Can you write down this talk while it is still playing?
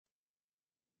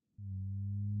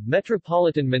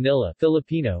Metropolitan Manila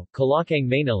Filipino, Kalakang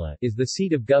Manila is the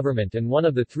seat of government and one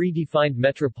of the three defined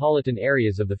metropolitan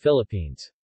areas of the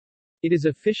Philippines. It is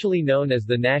officially known as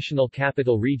the National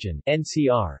Capital Region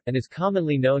 (NCR), and is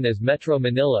commonly known as Metro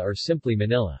Manila or simply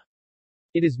Manila.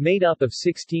 It is made up of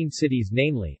 16 cities,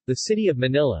 namely, the City of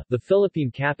Manila, the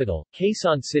Philippine capital,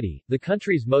 Quezon City, the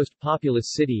country's most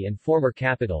populous city and former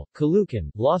capital, Caloocan,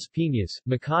 Las Piñas,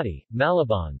 Makati,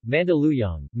 Malabon,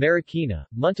 Mandaluyong, Marikina,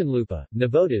 Muntinlupa,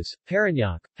 Navotas,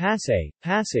 Parañaque, Pasay,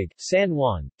 Pasig, San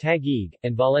Juan, Taguig,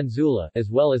 and Valenzuela, as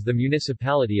well as the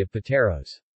municipality of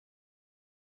Pateros.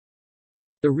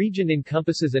 The region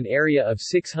encompasses an area of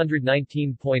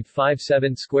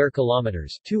 619.57 square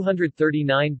kilometers,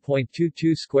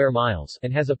 239.22 square miles,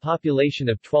 and has a population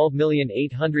of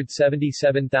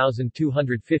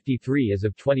 12,877,253 as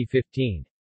of 2015.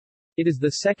 It is the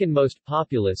second most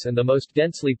populous and the most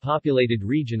densely populated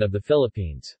region of the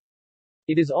Philippines.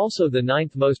 It is also the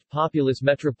ninth most populous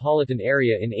metropolitan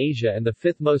area in Asia and the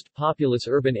fifth most populous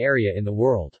urban area in the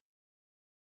world.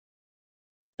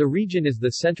 The region is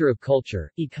the center of culture,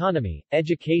 economy,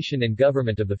 education and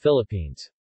government of the Philippines.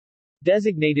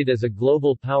 Designated as a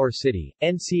global power city,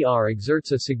 NCR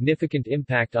exerts a significant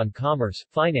impact on commerce,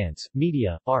 finance,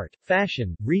 media, art,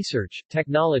 fashion, research,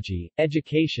 technology,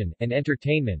 education, and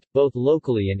entertainment, both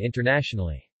locally and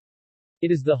internationally.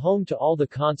 It is the home to all the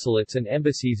consulates and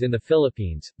embassies in the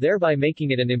Philippines, thereby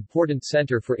making it an important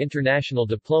center for international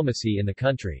diplomacy in the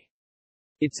country.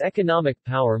 Its economic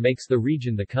power makes the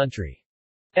region the country's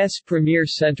premier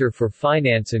center for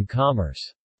finance and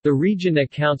commerce. The region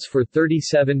accounts for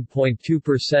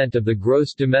 37.2% of the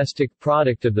gross domestic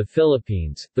product of the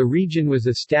Philippines. The region was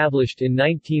established in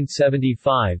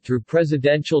 1975 through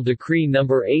Presidential Decree No.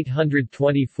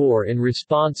 824 in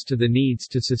response to the needs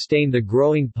to sustain the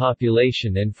growing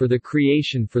population and for the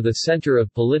creation for the center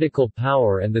of political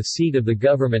power and the seat of the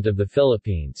government of the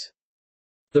Philippines.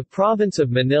 The province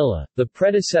of Manila, the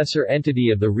predecessor entity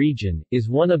of the region, is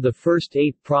one of the first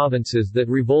 8 provinces that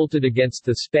revolted against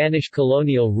the Spanish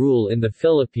colonial rule in the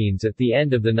Philippines at the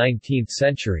end of the 19th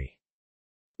century.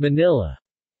 Manila's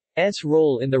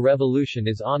role in the revolution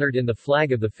is honored in the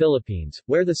flag of the Philippines,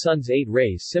 where the sun's 8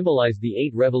 rays symbolize the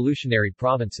 8 revolutionary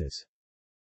provinces.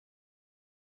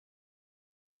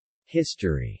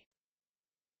 History.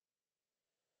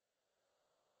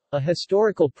 A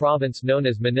historical province known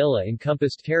as Manila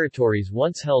encompassed territories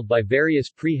once held by various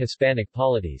pre-Hispanic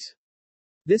polities.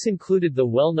 This included the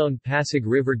well-known Pasig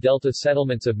River Delta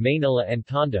settlements of Manila and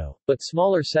Tondo, but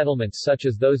smaller settlements such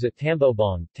as those at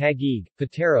Tambobong, Taguig,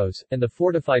 Pateros, and the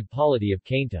fortified polity of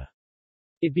Cainta.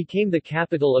 It became the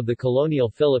capital of the colonial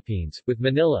Philippines, with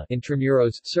Manila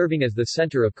Intramuros serving as the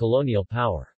center of colonial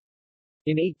power.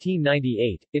 In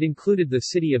 1898, it included the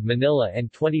city of Manila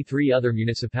and 23 other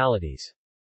municipalities.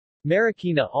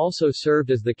 Marikina also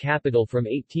served as the capital from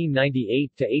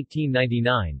 1898 to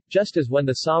 1899, just as when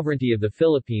the sovereignty of the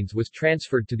Philippines was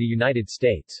transferred to the United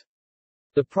States.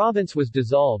 The province was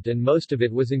dissolved and most of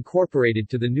it was incorporated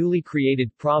to the newly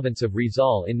created province of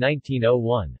Rizal in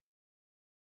 1901.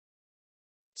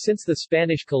 Since the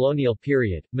Spanish colonial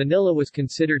period, Manila was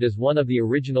considered as one of the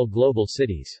original global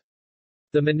cities.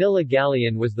 The Manila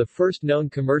Galleon was the first known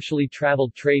commercially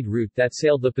traveled trade route that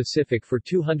sailed the Pacific for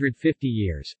 250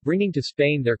 years, bringing to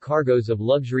Spain their cargoes of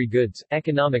luxury goods,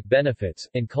 economic benefits,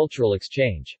 and cultural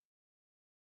exchange.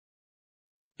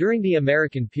 During the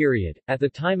American period, at the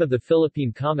time of the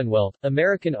Philippine Commonwealth,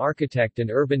 American architect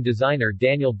and urban designer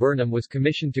Daniel Burnham was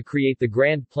commissioned to create the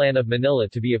Grand Plan of Manila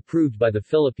to be approved by the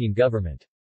Philippine government.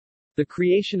 The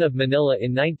creation of Manila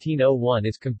in 1901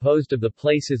 is composed of the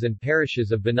places and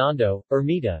parishes of Binondo,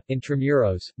 Ermita,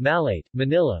 Intramuros, Malate,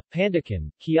 Manila,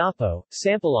 Pandacan, Quiapo,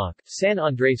 Sampaloc, San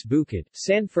Andres Bukid,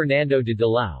 San Fernando de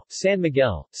Dilao, San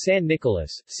Miguel, San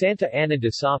Nicolas, Santa Ana de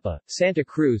Sapa, Santa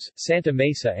Cruz, Santa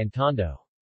Mesa and Tondo.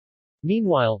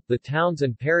 Meanwhile, the towns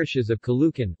and parishes of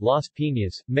Caloocan, Las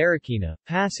Piñas, Marikina,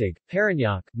 Pasig,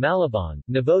 Parañaque, Malabon,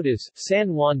 Navotas,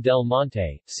 San Juan del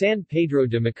Monte, San Pedro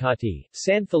de Makati,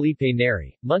 San Felipe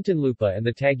Neri, Muntinlupa and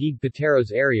the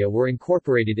Taguig-Pateros area were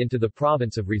incorporated into the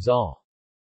province of Rizal.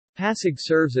 Pasig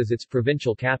serves as its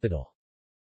provincial capital.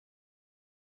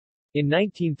 In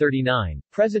 1939,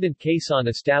 President Quezon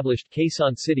established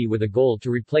Quezon City with a goal to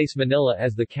replace Manila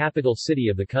as the capital city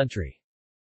of the country.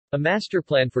 A master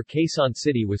plan for Quezon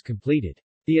City was completed.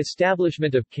 The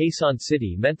establishment of Quezon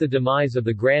City meant the demise of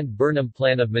the Grand Burnham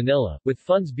Plan of Manila, with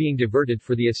funds being diverted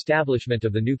for the establishment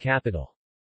of the new capital.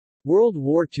 World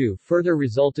War II further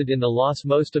resulted in the loss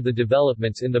most of the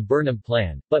developments in the Burnham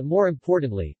Plan, but more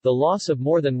importantly, the loss of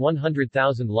more than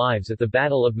 100,000 lives at the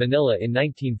Battle of Manila in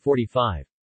 1945.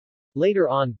 Later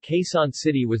on, Quezon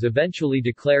City was eventually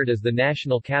declared as the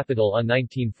national capital on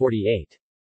 1948.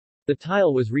 The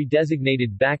tile was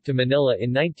redesignated back to Manila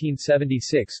in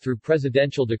 1976 through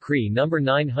Presidential Decree No.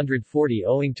 940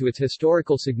 owing to its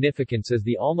historical significance as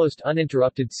the almost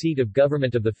uninterrupted seat of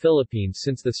government of the Philippines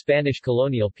since the Spanish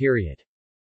colonial period.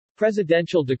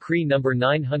 Presidential Decree No.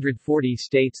 940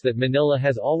 states that Manila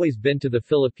has always been to the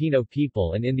Filipino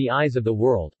people and in the eyes of the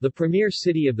world, the premier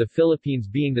city of the Philippines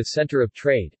being the center of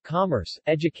trade, commerce,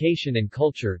 education and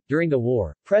culture. During the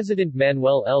war, President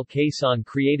Manuel L. Quezon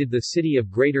created the city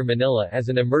of Greater Manila as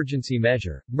an emergency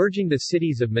measure, merging the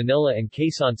cities of Manila and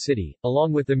Quezon City,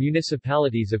 along with the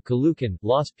municipalities of Caloocan,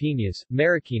 Las Piñas,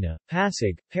 Marikina,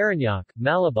 Pasig, Parañaque,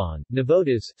 Malabon,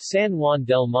 Navotas, San Juan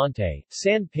del Monte,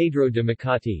 San Pedro de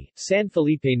Makati, San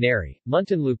Felipe Neri,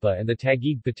 Muntinlupa and the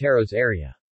Taguig-Pateros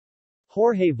area.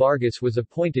 Jorge Vargas was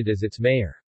appointed as its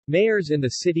mayor. Mayors in the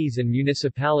cities and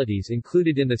municipalities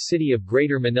included in the city of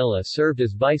Greater Manila served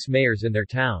as vice-mayors in their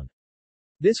town.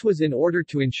 This was in order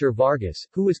to ensure Vargas,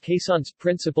 who was Quezon's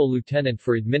principal lieutenant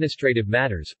for administrative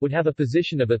matters, would have a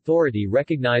position of authority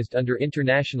recognized under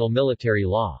international military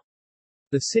law.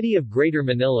 The city of Greater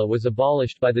Manila was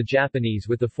abolished by the Japanese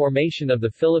with the formation of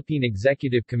the Philippine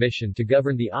Executive Commission to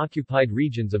govern the occupied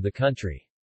regions of the country.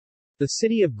 The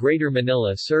city of Greater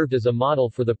Manila served as a model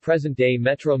for the present-day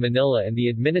Metro Manila and the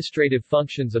administrative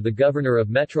functions of the governor of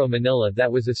Metro Manila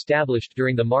that was established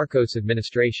during the Marcos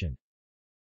administration.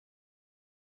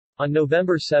 On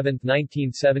November 7,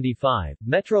 1975,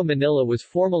 Metro Manila was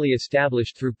formally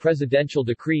established through Presidential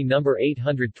Decree No.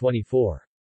 824.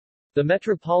 The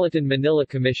Metropolitan Manila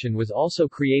Commission was also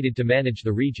created to manage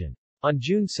the region. On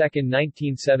June 2,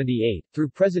 1978, through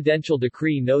Presidential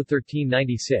Decree No.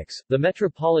 1396, the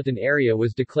metropolitan area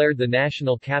was declared the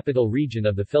national capital region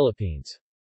of the Philippines.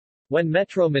 When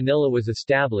Metro Manila was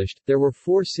established, there were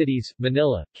 4 cities,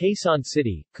 Manila, Quezon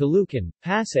City, Caloocan,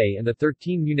 Pasay and the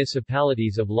 13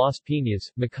 municipalities of Las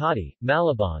Piñas, Makati,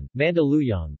 Malabon,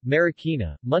 Mandaluyong,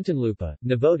 Marikina, Muntinlupa,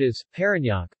 Navotas,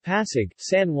 Parañaque, Pasig,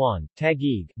 San Juan,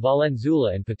 Taguig,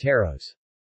 Valenzuela and Pateros.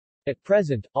 At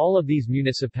present, all of these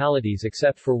municipalities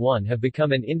except for one have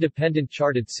become an independent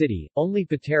chartered city, only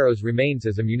Pateros remains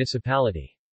as a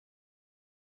municipality.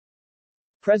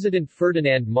 President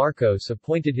Ferdinand Marcos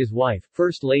appointed his wife,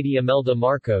 First Lady Imelda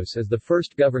Marcos as the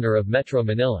first governor of Metro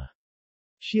Manila.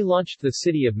 She launched the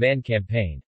City of Man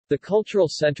campaign. The cultural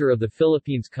center of the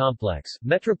Philippines complex,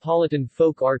 Metropolitan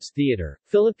Folk Arts Theater,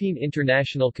 Philippine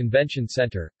International Convention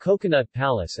Center, Coconut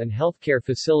Palace and healthcare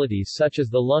facilities such as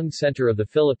the Lung Center of the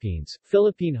Philippines,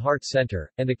 Philippine Heart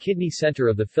Center, and the Kidney Center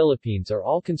of the Philippines are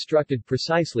all constructed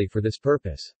precisely for this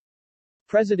purpose.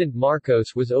 President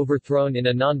Marcos was overthrown in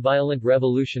a nonviolent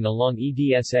revolution along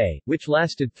EDSA, which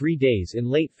lasted 3 days in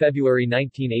late February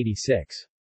 1986.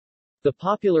 The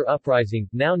popular uprising,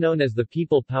 now known as the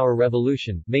People Power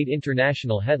Revolution, made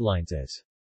international headlines as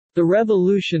the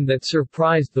revolution that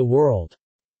surprised the world.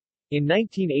 In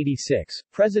 1986,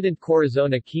 President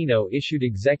Corazon Aquino issued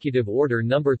Executive Order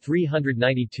No.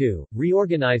 392,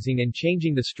 reorganizing and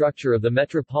changing the structure of the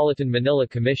Metropolitan Manila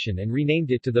Commission and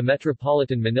renamed it to the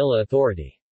Metropolitan Manila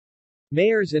Authority.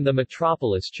 Mayors in the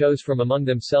metropolis chose from among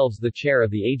themselves the chair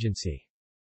of the agency.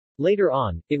 Later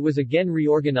on, it was again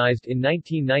reorganized in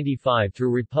 1995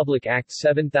 through Republic Act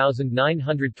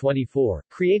 7924,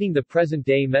 creating the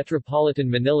present-day Metropolitan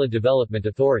Manila Development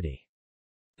Authority.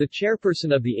 The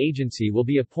chairperson of the agency will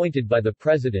be appointed by the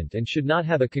President and should not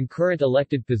have a concurrent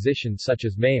elected position such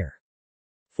as mayor.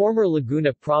 Former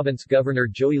Laguna Province Governor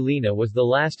Joey Lina was the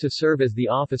last to serve as the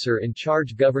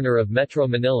officer-in-charge governor of Metro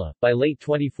Manila. By late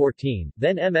 2014,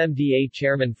 then MMDA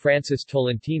Chairman Francis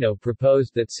Tolentino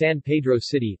proposed that San Pedro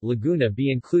City, Laguna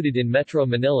be included in Metro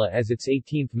Manila as its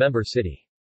 18th member city.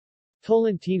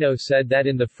 Tolentino said that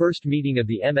in the first meeting of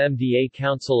the MMDA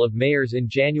Council of Mayors in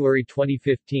January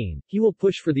 2015, he will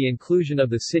push for the inclusion of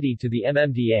the city to the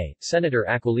MMDA. Senator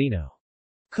Aquilino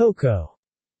Coco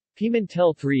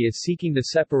Pimentel III is seeking the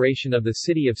separation of the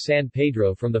city of San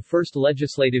Pedro from the 1st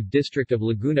Legislative District of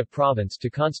Laguna Province to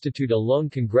constitute a lone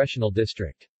congressional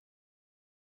district.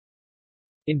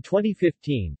 In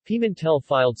 2015, Pimentel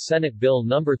filed Senate Bill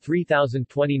No.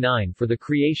 3029 for the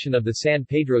creation of the San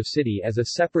Pedro City as a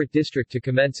separate district to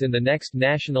commence in the next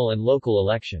national and local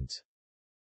elections.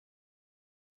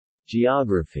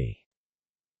 Geography.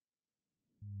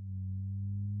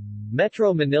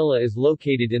 Metro Manila is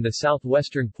located in the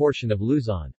southwestern portion of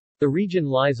Luzon. The region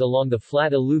lies along the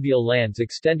flat alluvial lands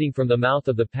extending from the mouth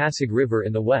of the Pasig River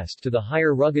in the west to the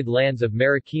higher rugged lands of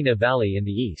Marikina Valley in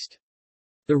the east.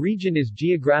 The region is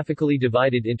geographically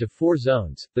divided into 4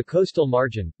 zones: the coastal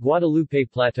margin, Guadalupe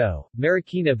Plateau,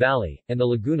 Marikina Valley, and the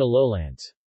Laguna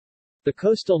Lowlands. The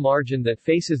coastal margin that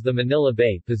faces the Manila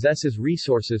Bay possesses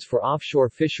resources for offshore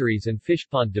fisheries and fish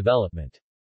pond development.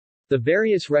 The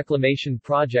various reclamation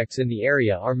projects in the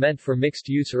area are meant for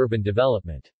mixed-use urban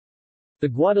development. The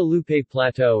Guadalupe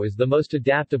Plateau is the most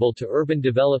adaptable to urban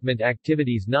development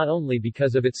activities not only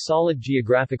because of its solid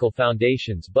geographical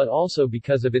foundations but also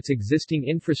because of its existing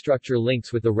infrastructure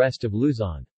links with the rest of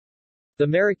Luzon. The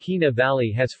Marikina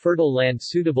Valley has fertile land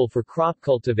suitable for crop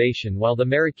cultivation while the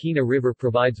Marikina River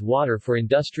provides water for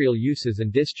industrial uses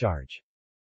and discharge.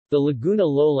 The Laguna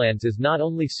Lowlands is not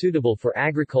only suitable for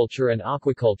agriculture and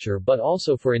aquaculture but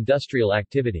also for industrial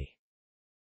activity.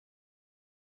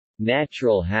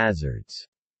 Natural hazards.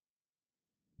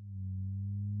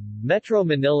 Metro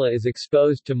Manila is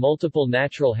exposed to multiple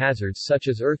natural hazards such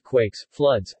as earthquakes,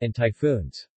 floods, and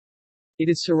typhoons. It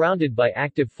is surrounded by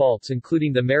active faults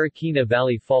including the Marikina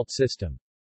Valley Fault System.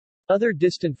 Other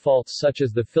distant faults such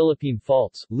as the Philippine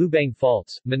Faults, Lubang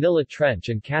Faults, Manila Trench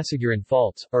and Casiguran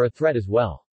Faults, are a threat as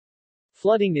well.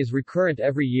 Flooding is recurrent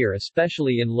every year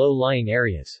especially in low-lying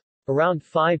areas. Around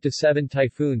 5 to 7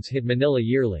 typhoons hit Manila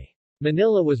yearly.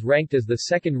 Manila was ranked as the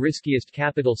second riskiest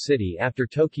capital city after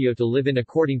Tokyo to live in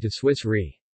according to Swiss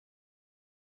Re.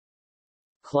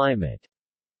 Climate.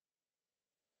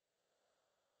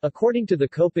 According to the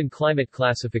Köppen climate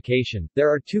classification, there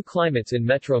are 2 climates in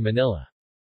Metro Manila.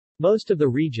 Most of the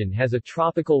region has a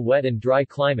tropical wet and dry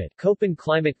climate, Köppen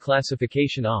climate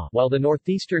classification A, while the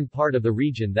northeastern part of the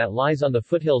region that lies on the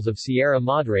foothills of Sierra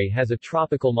Madre has a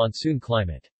tropical monsoon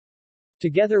climate.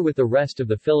 Together with the rest of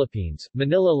the Philippines,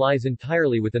 Manila lies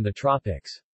entirely within the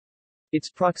tropics.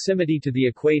 Its proximity to the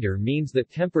equator means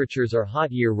that temperatures are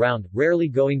hot year-round, rarely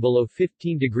going below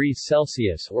 15 degrees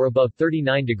Celsius or above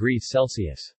 39 degrees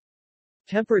Celsius.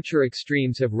 Temperature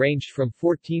extremes have ranged from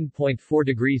 14.4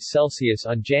 degrees Celsius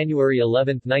on January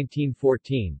 11,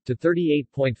 1914, to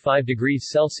 38.5 degrees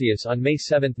Celsius on May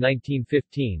 7,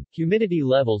 1915. Humidity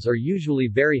levels are usually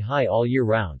very high all year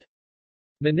round.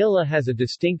 Manila has a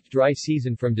distinct dry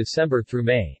season from December through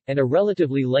May, and a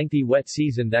relatively lengthy wet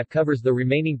season that covers the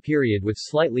remaining period with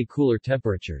slightly cooler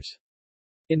temperatures.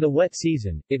 In the wet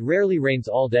season, it rarely rains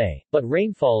all day, but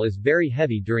rainfall is very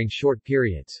heavy during short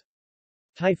periods.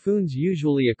 Typhoons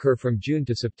usually occur from June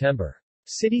to September.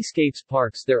 Cityscapes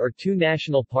parks. There are 2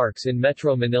 national parks in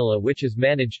Metro Manila which is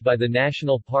managed by the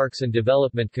National Parks and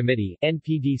Development Committee,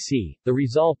 NPDC, the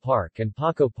Rizal Park and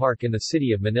Paco Park in the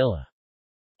city of Manila.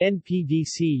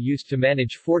 NPDC used to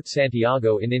manage Fort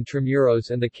Santiago in Intramuros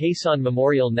and the Quezon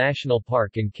Memorial National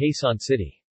Park in Quezon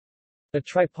City. A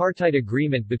tripartite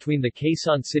agreement between the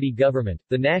Quezon City government,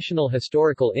 the National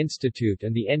Historical Institute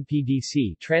and the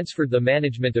NPDC transferred the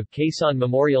management of Quezon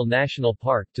Memorial National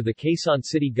Park to the Quezon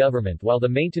City government while the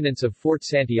maintenance of Fort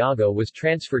Santiago was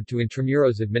transferred to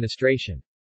Intramuros administration.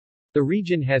 The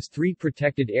region has 3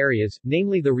 protected areas,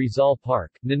 namely the Rizal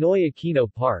Park, Ninoy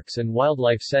Aquino Parks and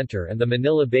Wildlife Center and the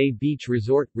Manila Bay Beach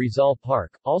Resort. Rizal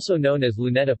Park, also known as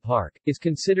Luneta Park, is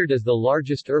considered as the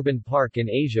largest urban park in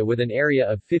Asia with an area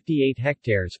of 58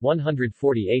 hectares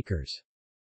 140 acres.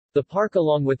 The park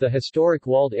along with the historic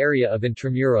walled area of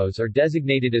Intramuros are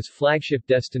designated as flagship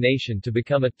destination to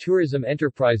become a tourism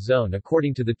enterprise zone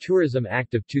according to the Tourism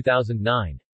Act of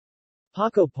 2009.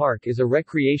 Paco Park is a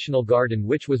recreational garden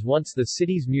which was once the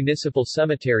city's municipal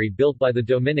cemetery built by the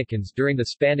Dominicans during the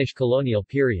Spanish colonial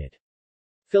period.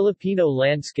 Filipino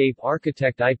landscape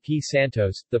architect I. P.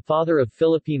 Santos, the father of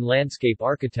Philippine landscape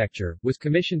architecture, was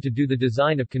commissioned to do the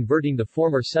design of converting the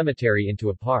former cemetery into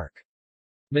a park.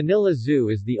 Manila Zoo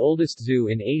is the oldest zoo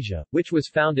in Asia, which was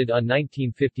founded on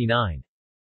 1959.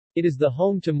 It is the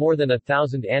home to more than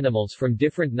 1,000 animals from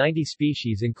different 90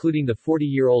 species including the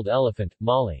 40-year-old elephant,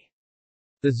 Molly.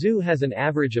 The zoo has an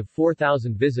average of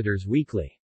 4,000 visitors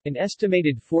weekly. An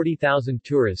estimated 40,000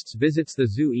 tourists visits the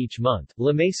zoo each month.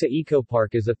 La Mesa Eco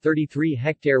Park is a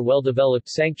 33-hectare well-developed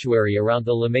sanctuary around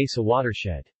the La Mesa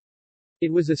watershed.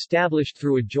 It was established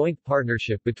through a joint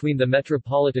partnership between the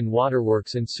Metropolitan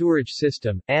Waterworks and Sewerage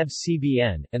System,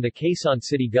 ABS-CBN, and the Quezon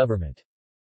City government.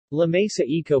 La Mesa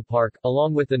Eco Park,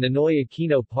 along with the Ninoy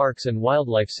Aquino Parks and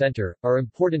Wildlife Center, are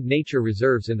important nature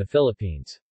reserves in the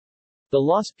Philippines. The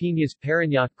Las Piñas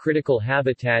Parañaque Critical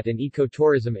Habitat and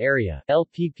Ecotourism Area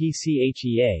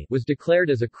 (LPPCHEA) was declared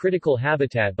as a critical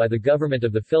habitat by the Government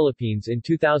of the Philippines in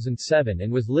 2007 and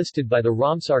was listed by the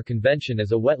Ramsar Convention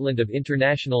as a wetland of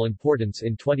international importance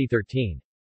in 2013.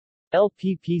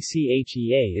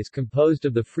 LPPCHEA is composed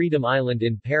of the Freedom Island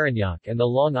in Parañaque and the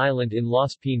Long Island in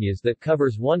Las Piñas that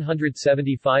covers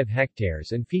 175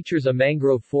 hectares and features a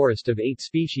mangrove forest of 8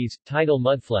 species, tidal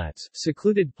mudflats,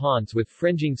 secluded ponds with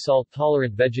fringing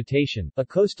salt-tolerant vegetation, a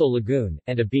coastal lagoon,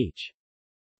 and a beach.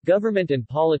 Government and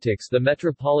politics. The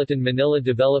Metropolitan Manila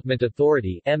Development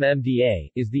Authority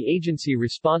 (MMDA) is the agency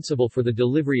responsible for the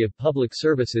delivery of public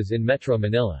services in Metro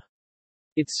Manila.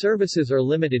 Its services are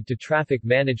limited to traffic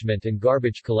management and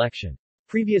garbage collection.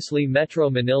 Previously,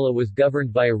 Metro Manila was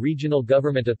governed by a regional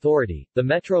government authority, the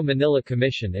Metro Manila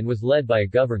Commission, and was led by a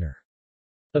governor.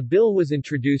 A bill was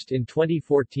introduced in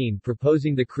 2014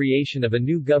 proposing the creation of a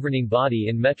new governing body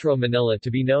in Metro Manila to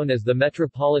be known as the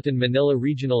Metropolitan Manila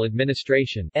Regional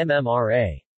Administration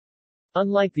 (MMRA).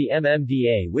 Unlike the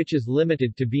MMDA, which is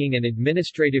limited to being an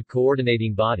administrative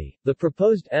coordinating body, the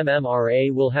proposed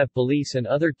MMRA will have police and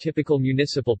other typical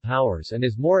municipal powers and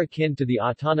is more akin to the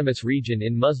autonomous region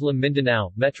in Muslim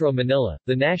Mindanao. Metro Manila,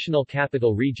 the national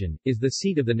capital region, is the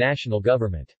seat of the national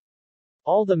government.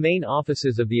 All the main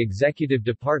offices of the executive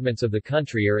departments of the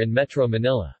country are in Metro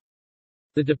Manila.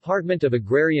 The Department of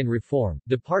Agrarian Reform,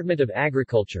 Department of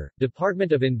Agriculture,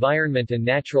 Department of Environment and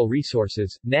Natural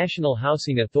Resources, National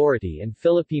Housing Authority and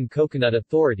Philippine Coconut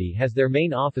Authority has their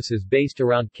main offices based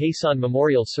around Quezon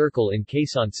Memorial Circle in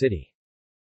Quezon City.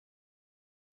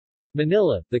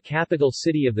 Manila, the capital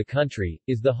city of the country,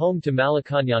 is the home to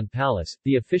Malacañang Palace,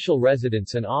 the official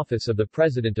residence and office of the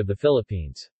President of the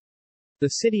Philippines. The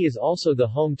city is also the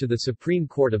home to the Supreme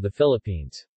Court of the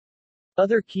Philippines.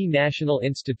 Other key national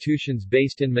institutions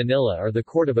based in Manila are the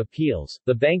Court of Appeals,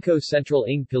 the Bangko Sentral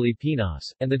ng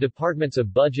Pilipinas, and the Departments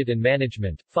of Budget and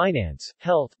Management, Finance,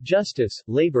 Health, Justice,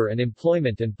 Labor and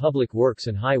Employment and Public Works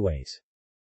and Highways.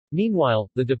 Meanwhile,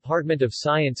 the Department of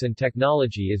Science and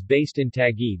Technology is based in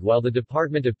Taguig while the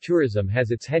Department of Tourism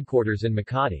has its headquarters in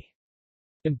Makati.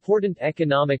 Important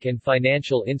economic and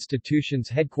financial institutions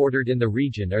headquartered in the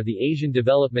region are the Asian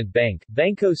Development Bank,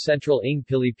 Bangko Sentral ng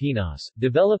Pilipinas,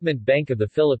 Development Bank of the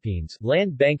Philippines,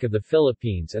 Land Bank of the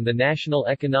Philippines and the National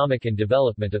Economic and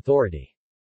Development Authority.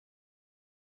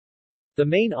 The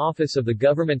main office of the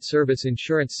Government Service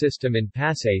Insurance System in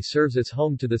Pasay serves as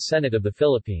home to the Senate of the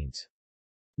Philippines.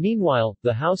 Meanwhile,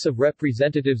 the House of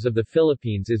Representatives of the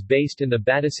Philippines is based in the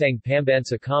Batasang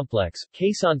Pambansa Complex,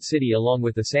 Quezon City along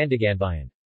with the Sandiganbayan.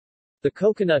 The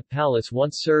Coconut Palace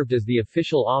once served as the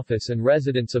official office and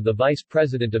residence of the Vice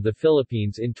President of the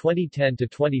Philippines in 2010 to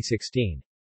 2016.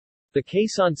 The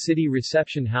Quezon City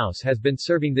Reception House has been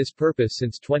serving this purpose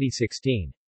since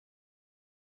 2016.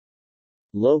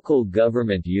 Local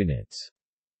government units.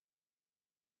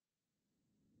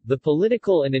 The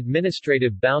political and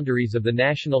administrative boundaries of the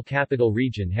National Capital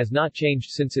Region has not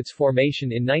changed since its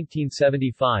formation in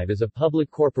 1975 as a public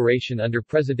corporation under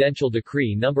Presidential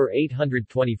Decree No.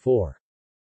 824.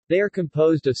 They are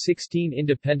composed of 16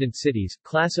 independent cities,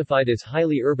 classified as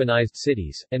highly urbanized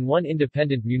cities, and one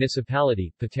independent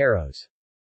municipality, Pateros.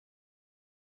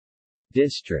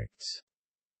 Districts.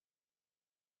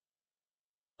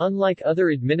 Unlike other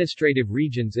administrative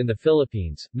regions in the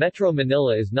Philippines, Metro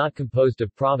Manila is not composed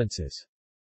of provinces.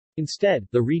 Instead,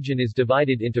 the region is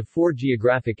divided into 4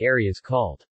 geographic areas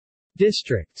called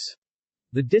districts.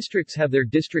 The districts have their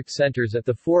district centers at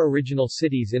the 4 original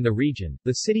cities in the region,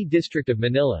 the City District of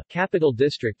Manila, Capital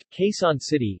District, Quezon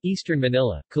City, Eastern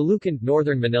Manila, Caloocan,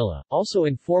 Northern Manila, also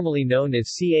informally known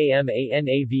as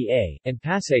CAMANAVA, and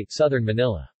Pasay, Southern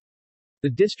Manila. The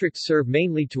districts serve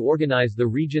mainly to organize the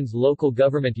region's local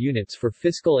government units for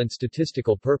fiscal and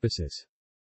statistical purposes.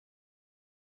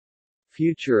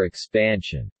 Future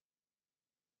expansion.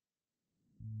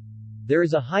 There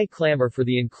is a high clamor for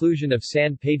the inclusion of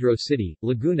San Pedro City,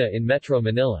 Laguna in Metro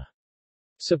Manila.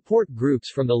 Support groups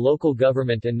from the local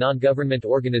government and non-government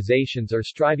organizations are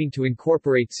striving to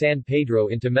incorporate San Pedro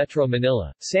into Metro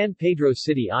Manila. San Pedro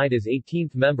City eyed as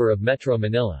 18th member of Metro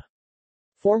Manila.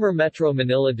 Former Metro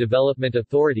Manila Development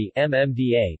Authority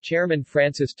 (MMDA) Chairman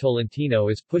Francis Tolentino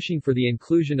is pushing for the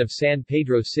inclusion of San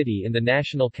Pedro City in the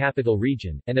National Capital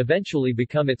Region, and eventually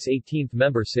become its 18th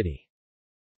member city.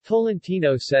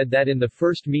 Tolentino said that in the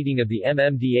first meeting of the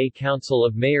MMDA Council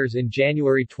of Mayors in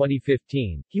January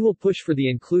 2015, he will push for the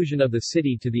inclusion of the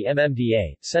city to the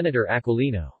MMDA. Senator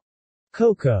Aquilino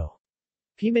Coco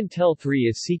Pimentel III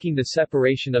is seeking the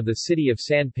separation of the city of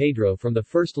San Pedro from the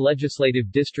 1st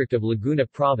Legislative District of Laguna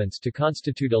Province to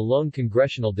constitute a lone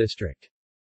congressional district.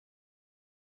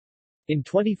 In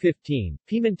 2015,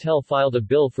 Pimentel filed a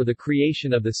bill for the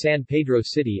creation of the San Pedro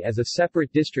City as a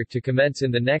separate district to commence in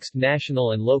the next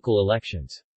national and local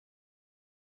elections.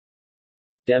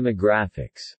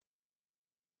 Demographics.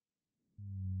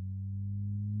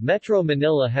 Metro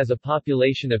Manila has a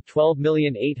population of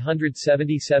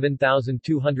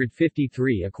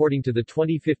 12,877,253 according to the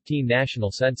 2015 national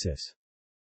census.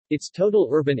 Its total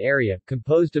urban area,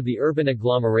 composed of the urban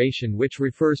agglomeration which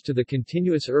refers to the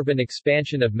continuous urban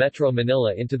expansion of Metro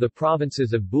Manila into the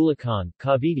provinces of Bulacan,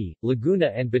 Cavite,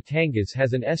 Laguna and Batangas,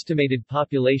 has an estimated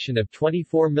population of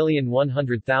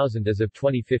 24,100,000 as of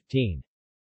 2015.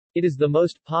 It is the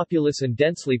most populous and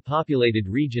densely populated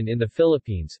region in the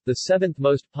Philippines, the seventh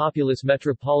most populous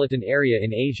metropolitan area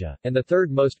in Asia, and the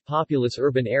third most populous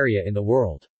urban area in the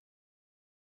world.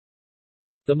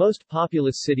 The most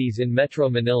populous cities in Metro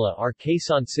Manila are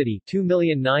Quezon City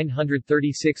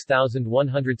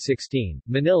 2,936,116,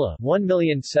 Manila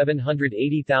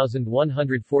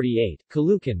 1,780,148,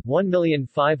 Caloocan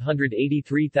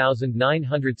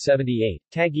 1,583,978,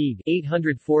 Taguig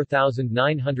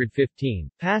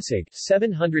 804,915, Pasig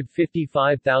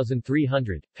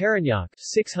 755,300, Parañaque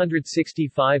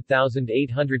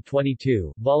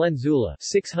 665,822, Valenzuela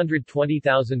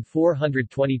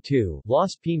 620,422,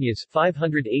 Las Piñas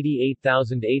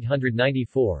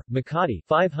 588,894, Makati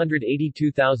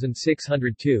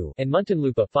 582,602, and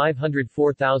Muntinlupa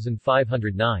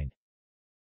 504,509.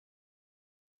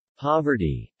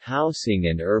 Poverty, housing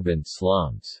and urban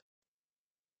slums.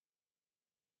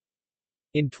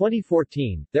 In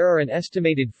 2014, there are an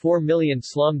estimated 4 million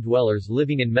slum dwellers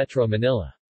living in Metro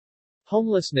Manila.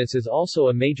 Homelessness is also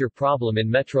a major problem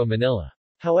in Metro Manila.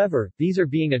 However, these are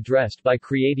being addressed by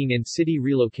creating in-city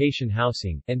relocation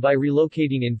housing, and by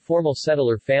relocating informal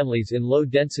settler families in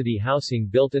low-density housing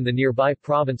built in the nearby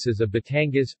provinces of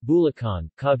Batangas, Bulacan,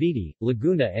 Cavite,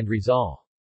 Laguna and Rizal.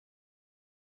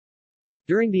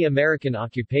 During the American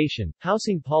occupation,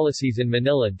 housing policies in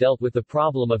Manila dealt with the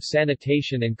problem of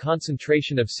sanitation and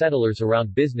concentration of settlers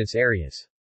around business areas.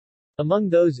 Among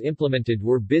those implemented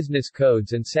were business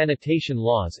codes and sanitation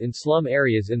laws in slum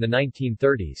areas in the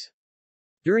 1930s.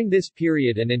 During this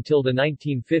period and until the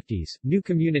 1950s, new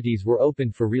communities were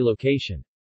opened for relocation.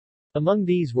 Among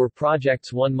these were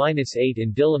Projects 1-8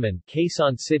 in Diliman,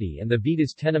 Quezon City and the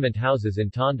Vitas tenement houses in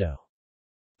Tondo.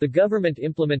 The government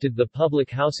implemented the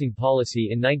public housing policy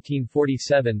in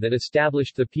 1947 that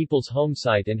established the People's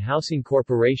Homesite and Housing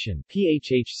Corporation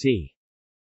 (PHHC).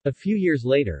 A few years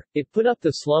later, it put up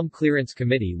the Slum Clearance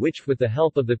Committee which, with the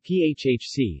help of the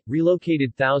PHHC,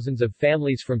 relocated thousands of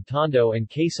families from Tondo and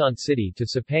Quezon City to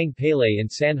Sapang Palay in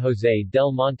San Jose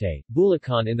del Monte,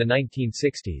 Bulacan in the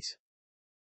 1960s.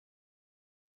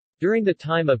 During the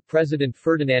time of President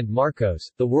Ferdinand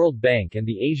Marcos, the World Bank and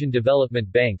the Asian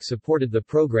Development Bank supported the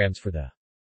programs for the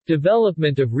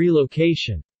development of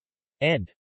relocation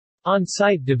and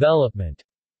on-site development.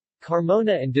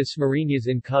 Carmona and Dasmariñas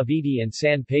in Cavite and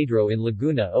San Pedro in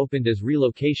Laguna opened as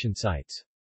relocation sites.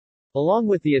 Along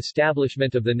with the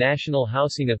establishment of the National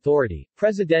Housing Authority,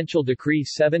 Presidential Decree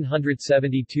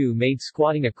 772 made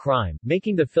squatting a crime,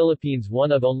 making the Philippines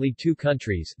one of only two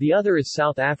countries, the other is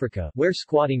South Africa, where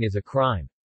squatting is a crime.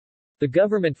 The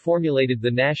government formulated the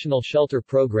National Shelter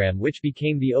Program which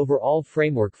became the overall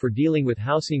framework for dealing with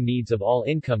housing needs of all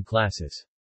income classes.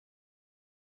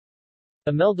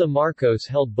 Imelda Marcos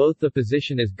held both the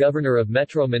position as Governor of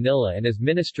Metro Manila and as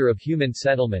Minister of Human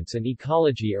Settlements and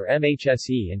Ecology or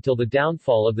MHSE until the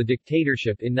downfall of the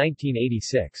dictatorship in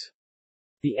 1986.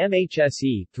 The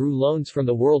MHSE, through loans from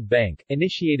the World Bank,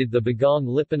 initiated the Bagong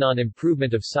Lipunan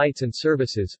Improvement of Sites and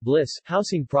Services (BLIS)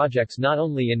 housing projects not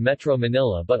only in Metro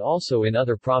Manila but also in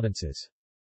other provinces.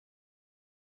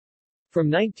 From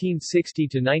 1960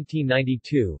 to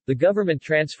 1992, the government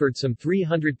transferred some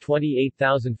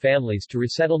 328,000 families to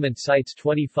resettlement sites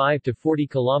 25 to 40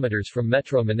 kilometers from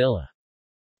Metro Manila.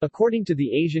 According to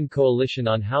the Asian Coalition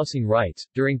on Housing Rights,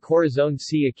 during Corazon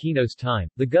C. Aquino's time,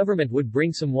 the government would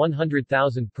bring some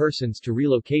 100,000 persons to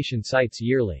relocation sites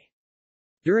yearly.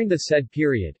 During the said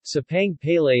period, Sapang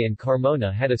Palay and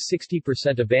Carmona had a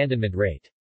 60% abandonment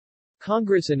rate.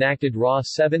 Congress enacted RA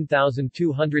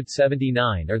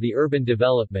 7279 or the Urban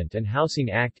Development and Housing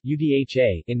Act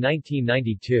UDHA in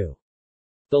 1992.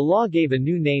 The law gave a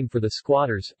new name for the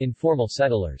squatters, informal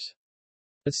settlers.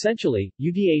 Essentially,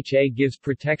 UDHA gives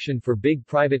protection for big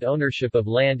private ownership of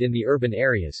land in the urban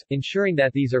areas, ensuring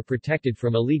that these are protected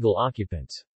from illegal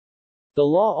occupants. The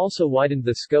law also widened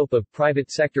the scope of private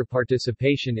sector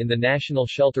participation in the National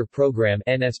Shelter Program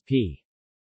 (NSP).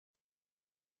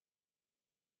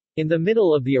 In the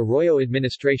middle of the Arroyo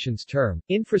administration's term,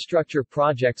 infrastructure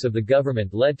projects of the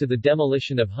government led to the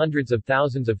demolition of hundreds of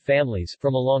thousands of families,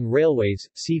 from along railways,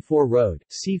 C4 Road,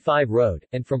 C5 Road,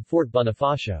 and from Fort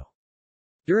Bonifacio.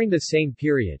 During the same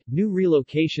period, new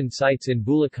relocation sites in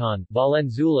Bulacan,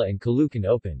 Valenzuela and Caloocan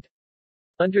opened.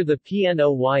 Under the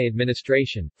PNOY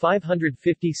administration,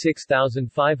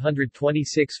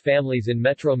 556,526 families in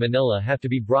Metro Manila have to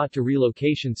be brought to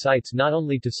relocation sites not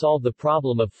only to solve the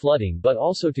problem of flooding but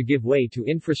also to give way to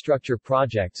infrastructure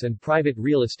projects and private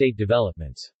real estate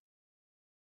developments.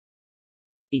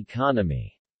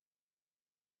 Economy.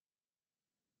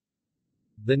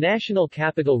 The National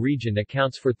Capital Region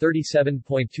accounts for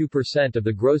 37.2% of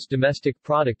the gross domestic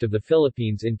product of the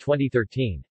Philippines in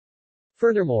 2013.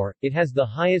 Furthermore, it has the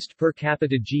highest per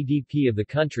capita GDP of the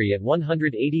country at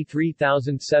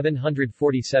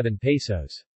 183,747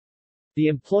 pesos. The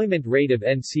employment rate of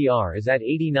NCR is at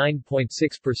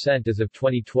 89.6% as of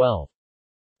 2012.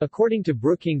 According to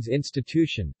Brookings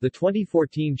Institution, the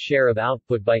 2014 share of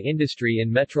output by industry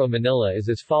in Metro Manila is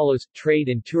as follows: trade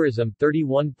and tourism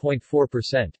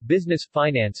 31.4%, business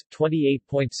finance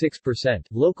 28.6%,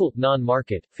 local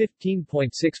non-market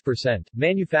 15.6%,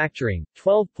 manufacturing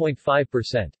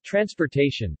 12.5%,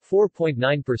 transportation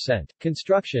 4.9%,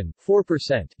 construction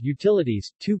 4%,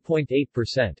 utilities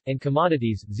 2.8%, and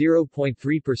commodities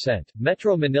 0.3%.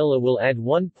 Metro Manila will add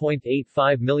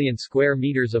 1.85 million square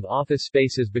meters of office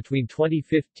spaces between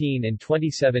 2015 and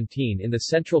 2017 in the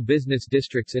central business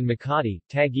districts in Makati,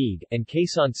 Taguig, and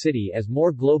Quezon City as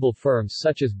more global firms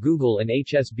such as Google and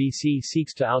HSBC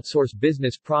seeks to outsource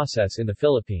business process in the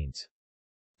Philippines.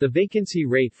 The vacancy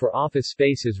rate for office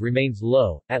spaces remains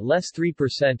low, at less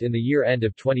 3% in the year-end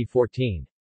of 2014.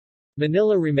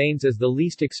 Manila remains as the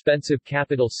least expensive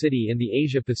capital city in the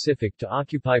Asia-Pacific to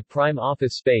occupy prime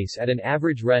office space at an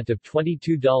average rent of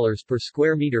 $22 per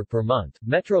square meter per month.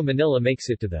 Metro Manila makes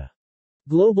it to the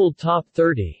global top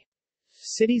 30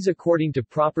 cities according to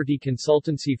property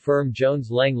consultancy firm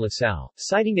Jones Lang LaSalle,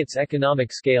 citing its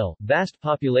economic scale, vast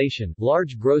population,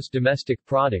 large gross domestic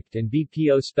product and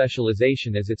BPO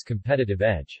specialization as its competitive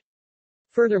edge.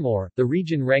 Furthermore, the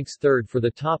region ranks third for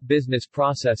the top business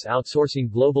process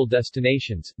outsourcing global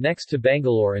destinations, next to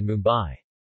Bangalore and Mumbai.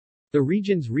 The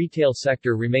region's retail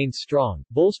sector remains strong,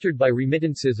 bolstered by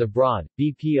remittances abroad,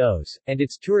 BPOs, and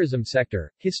its tourism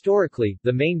sector. Historically,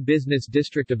 the main business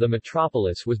district of the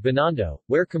metropolis was Binondo,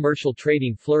 where commercial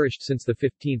trading flourished since the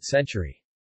 15th century.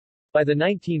 By the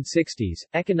 1960s,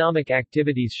 economic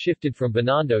activities shifted from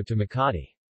Binondo to Makati.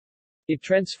 It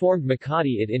transformed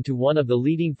Makati into one of the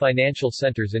leading financial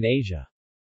centers in Asia.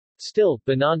 Still,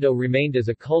 Binondo remained as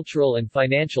a cultural and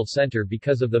financial center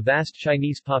because of the vast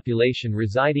Chinese population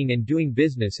residing and doing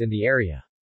business in the area.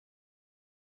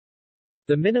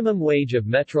 The minimum wage of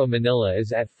Metro Manila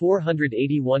is at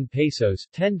 481 pesos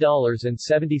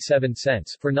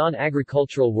 $10.77 for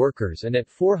non-agricultural workers and at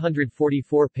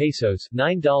 444 pesos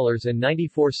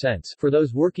 $9.94 for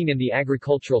those working in the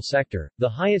agricultural sector, the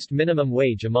highest minimum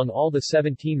wage among all the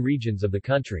 17 regions of the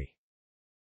country.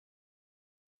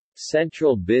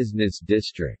 Central business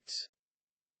districts.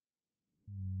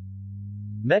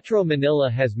 Metro Manila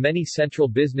has many central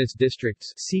business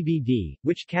districts (CBD),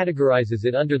 which categorizes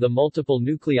it under the multiple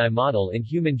nuclei model in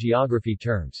human geography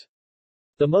terms.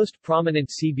 The most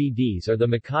prominent CBDs are the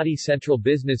Makati Central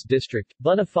Business District,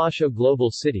 Bonifacio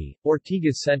Global City,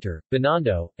 Ortigas Center,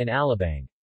 Binondo, and Alabang.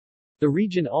 The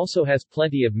region also has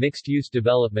plenty of mixed-use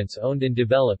developments owned and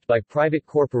developed by private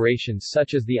corporations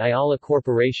such as the Ayala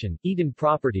Corporation, Eden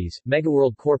Properties,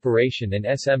 Megaworld Corporation and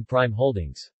SM Prime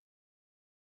Holdings.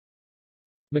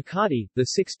 Makati, the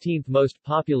 16th most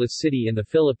populous city in the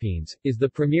Philippines, is the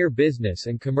premier business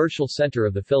and commercial center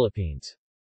of the Philippines.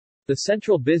 The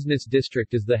Central Business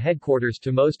District is the headquarters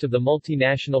to most of the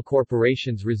multinational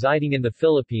corporations residing in the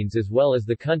Philippines as well as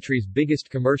the country's biggest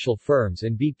commercial firms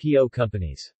and BPO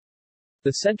companies.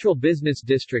 The Central Business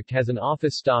District has an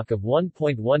office stock of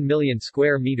 1.1 million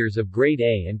square meters of Grade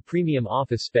A and premium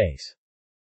office space.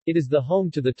 It is the home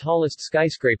to the tallest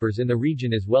skyscrapers in the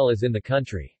region as well as in the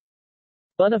country.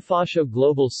 Bonifacio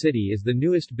Global City is the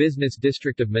newest business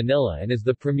district of Manila and is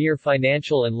the premier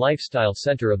financial and lifestyle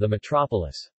center of the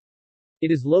metropolis. It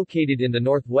is located in the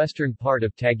northwestern part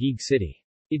of Taguig City.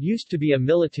 It used to be a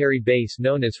military base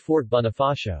known as Fort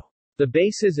Bonifacio. The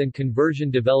Bases and Conversion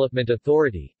Development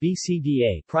Authority,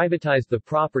 BCDA, privatized the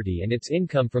property and its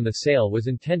income from the sale was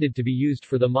intended to be used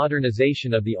for the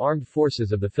modernization of the armed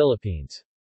forces of the Philippines.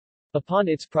 Upon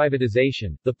its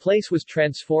privatization, the place was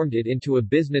transformed into a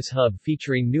business hub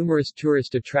featuring numerous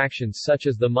tourist attractions such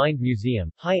as the Mind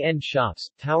Museum, high-end shops,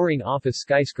 towering office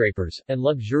skyscrapers, and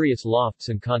luxurious lofts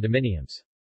and condominiums.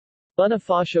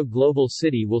 Bonifacio Global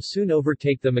City will soon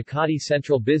overtake the Makati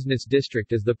Central Business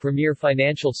District as the premier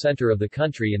financial center of the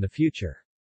country in the future.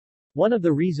 One of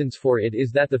the reasons for it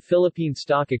is that the Philippine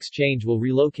Stock Exchange will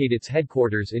relocate its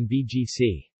headquarters in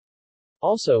BGC.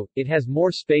 Also, it has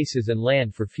more spaces and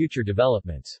land for future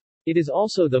developments. It is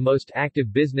also the most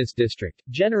active business district,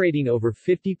 generating over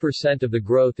 50% of the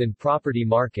growth in property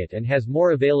market and has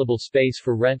more available space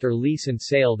for rent or lease and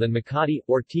sale than Makati.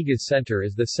 Ortigas Center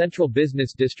is the central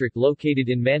business district located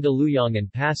in Mandaluyong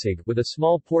and Pasig, with a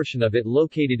small portion of it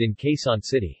located in Quezon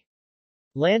City.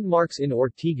 Landmarks in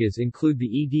Ortigas include the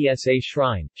EDSA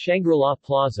Shrine, Shangri-La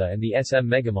Plaza and the SM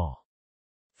Megamall.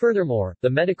 Furthermore, the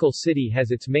medical city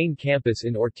has its main campus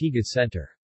in Ortigas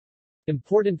Center.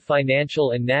 Important financial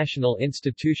and national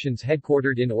institutions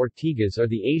headquartered in Ortigas are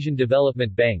the Asian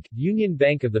Development Bank, Union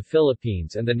Bank of the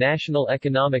Philippines and the National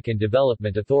Economic and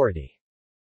Development Authority.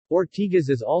 Ortigas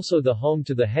is also the home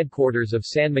to the headquarters of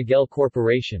San Miguel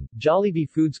Corporation, Jollibee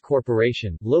Foods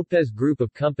Corporation, Lopez Group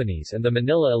of Companies and the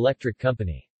Manila Electric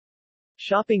Company.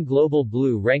 Shopping Global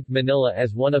Blue ranked Manila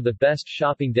as one of the best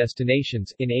shopping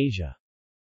destinations in Asia.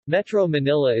 Metro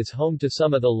Manila is home to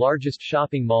some of the largest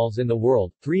shopping malls in the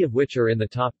world, 3 of which are in the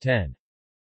top 10.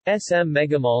 SM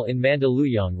Megamall in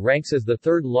Mandaluyong ranks as the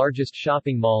 3rd largest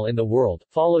shopping mall in the world,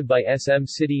 followed by SM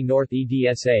City North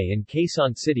EDSA and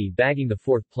Quezon City bagging the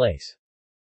 4th place.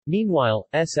 Meanwhile,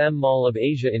 SM Mall of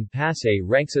Asia in Pasay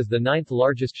ranks as the 9th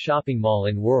largest shopping mall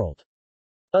in world.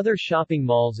 Other shopping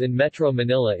malls in Metro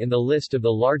Manila. In the list of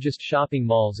the largest shopping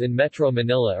malls in Metro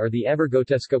Manila are the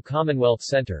Evergotesco Commonwealth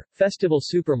Center, Festival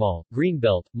Supermall,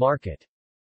 Greenbelt, Market,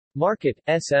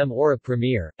 SM Aura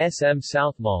Premier, SM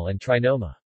South Mall and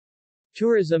Trinoma.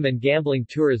 Tourism and gambling.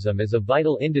 Tourism is a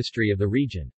vital industry of the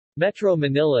region. Metro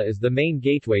Manila is the main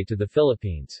gateway to the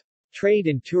Philippines. Trade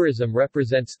and tourism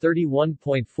represents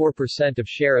 31.4% of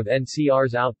share of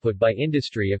NCR's output by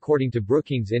industry according to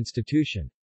Brookings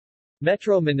Institution.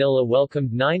 Metro Manila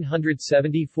welcomed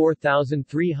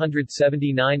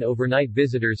 974,379 overnight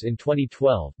visitors in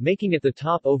 2012, making it the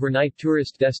top overnight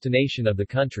tourist destination of the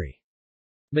country.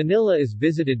 Manila is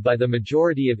visited by the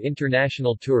majority of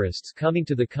international tourists coming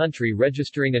to the country,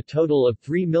 registering a total of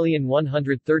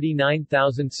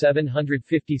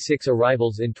 3,139,756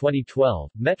 arrivals in 2012.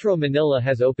 Metro Manila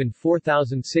has opened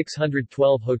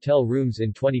 4,612 hotel rooms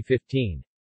in 2015.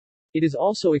 It is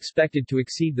also expected to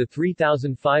exceed the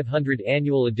 3,500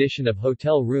 annual addition of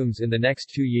hotel rooms in the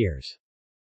next 2 years.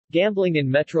 Gambling in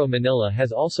Metro Manila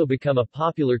has also become a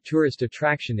popular tourist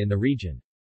attraction in the region.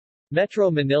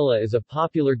 Metro Manila is a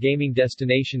popular gaming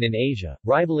destination in Asia,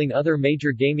 rivaling other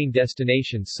major gaming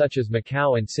destinations such as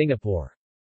Macau and Singapore.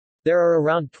 There are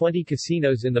around 20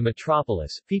 casinos in the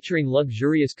metropolis, featuring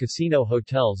luxurious casino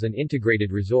hotels and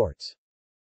integrated resorts.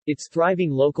 Its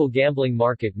thriving local gambling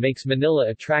market makes Manila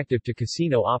attractive to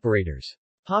casino operators.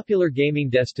 Popular gaming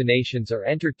destinations are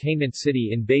Entertainment City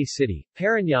in Bay City,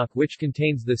 Parañaque, which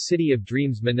contains the City of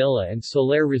Dreams Manila and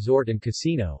Solaire Resort and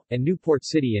Casino, and Newport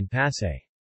City in Pasay.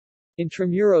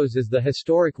 Intramuros is the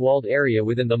historic walled area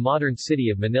within the modern city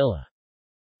of Manila.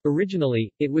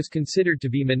 Originally, it was considered to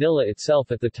be Manila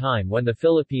itself at the time when the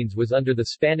Philippines was under the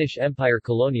Spanish Empire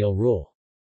colonial rule.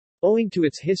 Owing to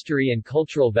its history and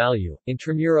cultural value,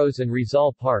 Intramuros and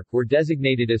Rizal Park were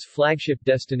designated as flagship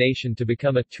destination to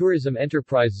become a tourism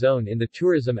enterprise zone in the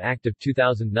Tourism Act of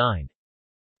 2009.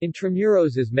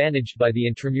 Intramuros is managed by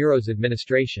the Intramuros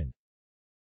Administration.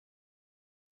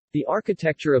 The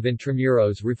architecture of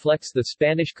Intramuros reflects the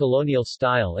Spanish colonial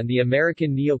style and the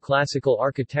American neoclassical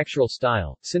architectural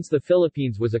style, since the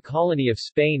Philippines was a colony of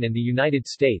Spain and the United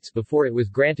States before it was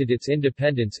granted its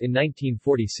independence in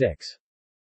 1946.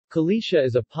 Kalisha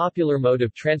is a popular mode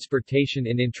of transportation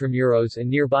in Intramuros and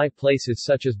nearby places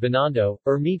such as Binondo,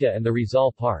 Ermita and the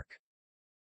Rizal Park.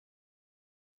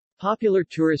 Popular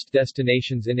tourist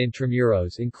destinations in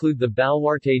Intramuros include the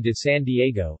Baluarte de San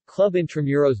Diego, Club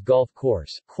Intramuros Golf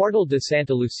Course, Cuartel de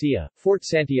Santa Lucia, Fort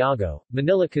Santiago,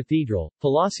 Manila Cathedral,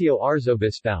 Palacio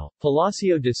Arzobispal,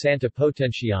 Palacio de Santa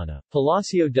Potenciana,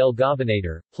 Palacio del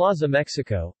Gobernador, Plaza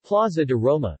Mexico, Plaza de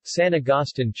Roma, San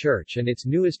Agustin Church and its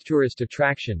newest tourist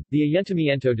attraction, the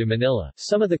Ayuntamiento de Manila.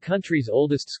 Some of the country's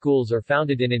oldest schools are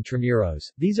founded in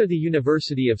Intramuros. These are the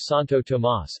University of Santo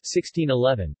Tomas,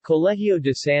 1611, Colegio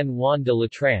de San Juan de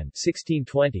Letran,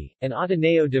 1620, and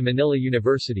Ateneo de Manila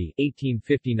University,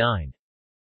 1859.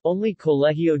 Only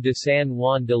Colegio de San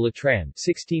Juan de Letran,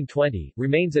 1620,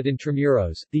 remains at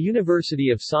Intramuros. The University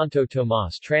of Santo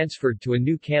Tomas transferred to a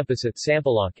new campus at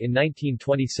Sampaloc in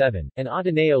 1927, and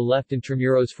Ateneo left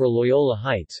Intramuros for Loyola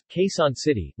Heights, Quezon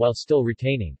City, while still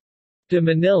retaining de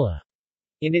Manila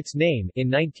in its name, in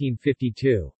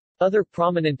 1952. Other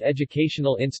prominent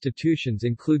educational institutions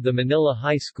include the Manila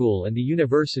High School and the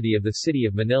University of the City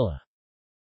of Manila.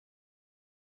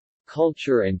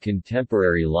 Culture and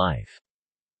contemporary life.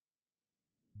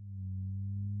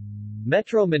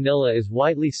 Metro Manila is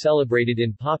widely celebrated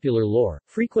in popular lore,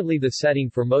 frequently the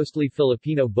setting for mostly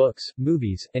Filipino books,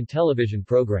 movies, and television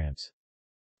programs.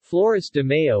 Flores de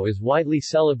Mayo is widely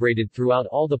celebrated throughout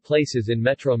all the places in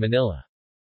Metro Manila.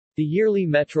 The yearly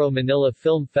Metro Manila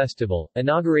Film Festival,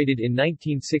 inaugurated in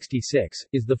 1966,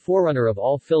 is the forerunner of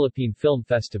all Philippine film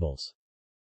festivals.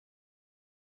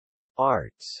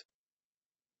 Arts.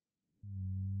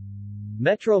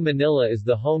 Metro Manila is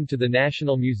the home to the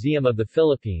National Museum of the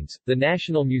Philippines, the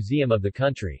national museum of the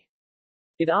country.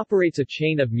 It operates a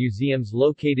chain of museums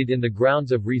located in the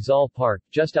grounds of Rizal Park,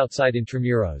 just outside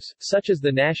Intramuros, such as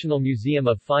the National Museum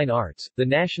of Fine Arts, the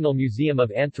National Museum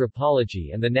of Anthropology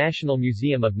and the National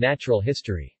Museum of Natural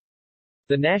History.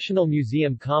 The National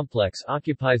Museum complex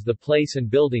occupies the place and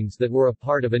buildings that were a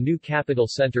part of a new capital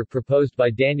center proposed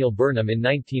by Daniel Burnham in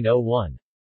 1901.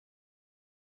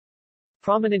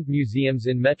 Prominent museums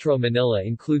in Metro Manila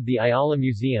include the Ayala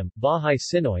Museum, Bahay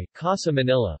Sinoy, Casa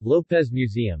Manila, Lopez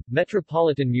Museum,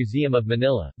 Metropolitan Museum of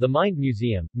Manila, the Mind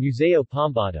Museum, Museo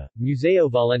Pambata, Museo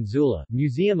Valenzuela,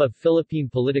 Museum of Philippine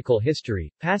Political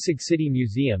History, Pasig City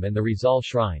Museum and the Rizal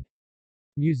Shrine.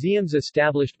 Museums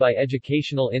established by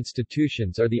educational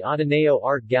institutions are the Ateneo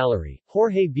Art Gallery,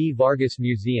 Jorge B. Vargas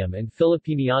Museum and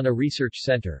Filipiniana Research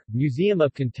Center, Museum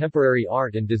of Contemporary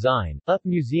Art and Design, UP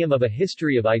Museum of a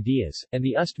History of Ideas, and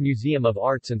the UST Museum of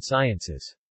Arts and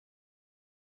Sciences.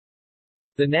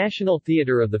 The National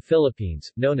Theatre of the Philippines,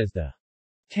 known as the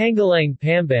Tanghalang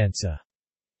Pambansa,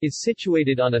 is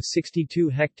situated on a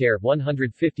 62-hectare,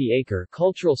 150-acre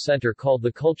cultural center called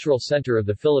the Cultural Center of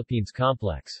the Philippines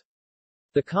Complex.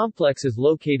 The complex is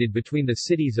located between the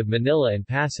cities of Manila and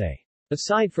Pasay.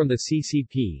 Aside from the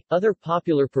CCP, other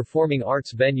popular performing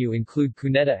arts venue include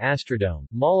Cuneta Astrodome,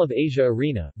 Mall of Asia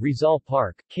Arena, Rizal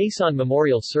Park, Quezon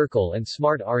Memorial Circle and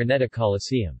Smart Araneta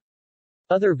Coliseum.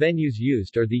 Other venues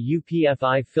used are the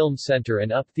UPFI Film Center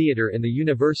and UP Theater in the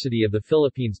University of the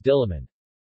Philippines Diliman.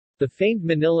 The famed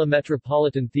Manila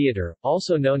Metropolitan Theater,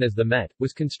 also known as the Met,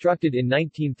 was constructed in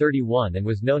 1931 and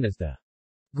was known as the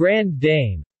Grand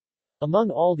Dame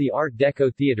among all the Art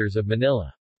Deco theaters of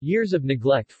Manila. Years of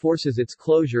neglect forces its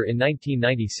closure in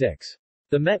 1996.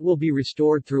 The Met will be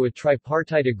restored through a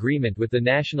tripartite agreement with the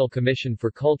National Commission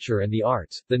for Culture and the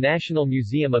Arts, the National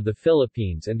Museum of the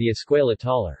Philippines and the Escuela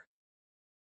Taller.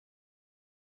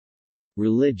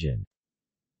 Religion.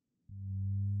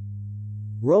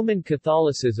 Roman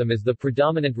Catholicism is the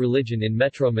predominant religion in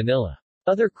Metro Manila.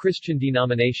 Other Christian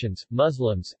denominations,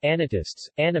 Muslims, Anatists,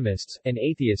 Animists, and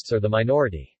Atheists are the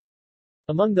minority.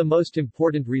 Among the most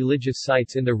important religious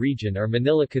sites in the region are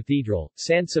Manila Cathedral,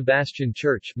 San Sebastian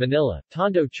Church, Manila,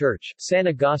 Tondo Church, San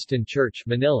Agustin Church,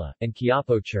 Manila, and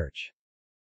Quiapo Church.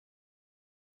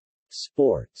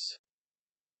 Sports.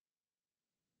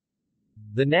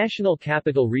 The National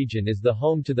Capital Region is the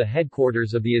home to the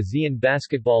headquarters of the ASEAN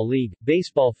Basketball League,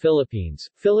 Baseball Philippines,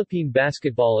 Philippine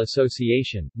Basketball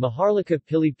Association, Maharlika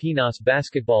Pilipinas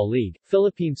Basketball League,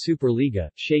 Philippine Superliga,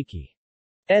 Shaky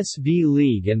SV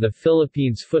League and the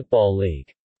Philippines Football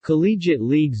League. Collegiate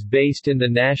leagues based in the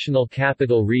National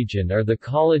Capital Region are the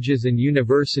Colleges and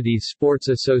Universities Sports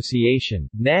Association,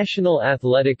 National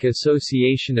Athletic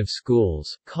Association of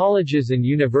Schools, Colleges and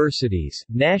Universities,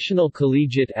 National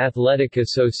Collegiate Athletic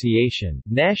Association,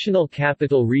 National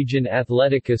Capital Region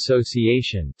Athletic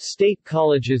Association, State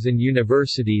Colleges and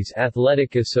Universities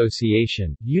Athletic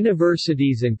Association,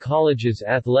 Universities and Colleges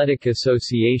Athletic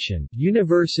Association,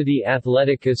 University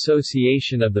Athletic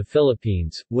Association of the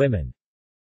Philippines, Women.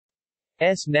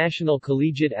 National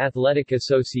Collegiate Athletic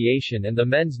Association and the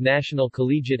Men's National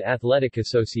Collegiate Athletic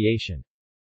Association.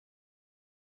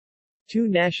 Two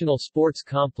national sports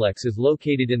complexes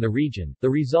located in the region, the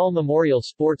Rizal Memorial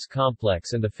Sports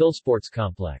Complex and the Philsports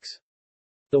Complex.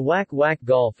 The Wak Wak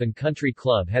Golf and Country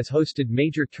Club has hosted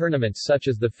major tournaments such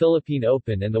as the Philippine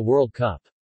Open and the World Cup.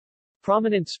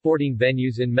 Prominent sporting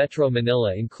venues in Metro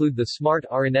Manila include the Smart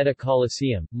Araneta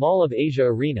Coliseum, Mall of Asia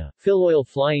Arena, Philoil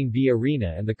Flying V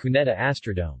Arena and the Cuneta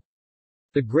Astrodome.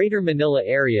 The Greater Manila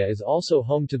area is also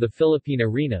home to the Philippine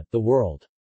Arena, the world's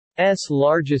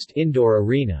largest indoor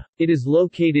arena. It is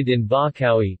located in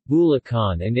Bocaue,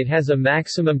 Bulacan and it has a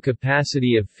maximum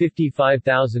capacity of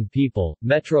 55,000 people.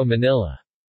 Metro Manila's,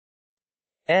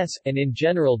 and in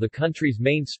general the country's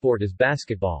main sport is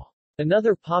basketball.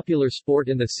 Another popular sport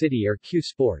in the city are cue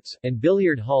sports, and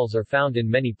billiard halls are found in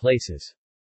many places.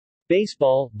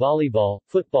 Baseball, volleyball,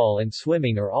 football and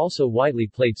swimming are also widely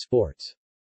played sports.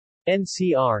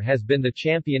 NCR has been the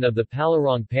champion of the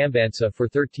Palarong Pambansa for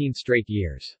 13 straight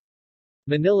years.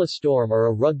 Manila Storm are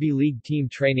a rugby league team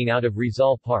training out of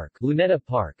Rizal Park, Luneta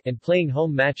Park, and playing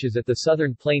home matches at the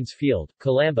Southern Plains Field,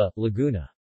 Calamba, Laguna.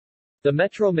 The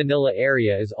Metro Manila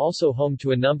area is also home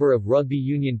to a number of rugby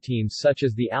union teams such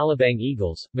as the Alabang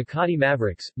Eagles, Makati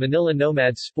Mavericks, Manila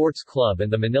Nomads Sports Club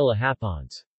and the Manila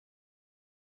Hapons.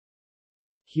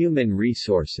 Human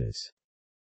resources.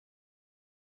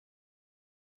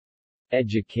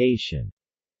 Education.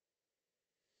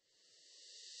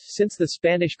 Since the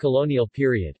Spanish colonial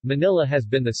period, Manila has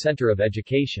been the center of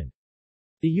education.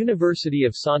 The University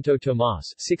of Santo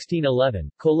Tomas 1611,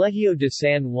 Colegio de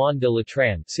San Juan de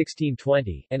Letran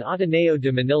 1620, and Ateneo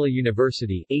de Manila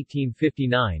University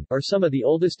 1859, are some of the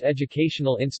oldest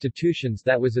educational institutions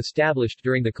that was established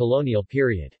during the colonial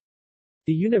period.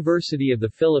 The University of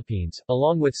the Philippines,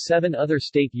 along with 7 other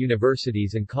state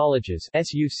universities and colleges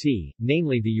SUC,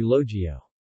 namely the Eulogio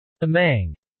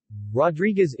Amang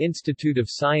Rodriguez Institute of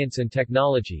Science and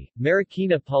Technology,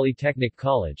 Marikina Polytechnic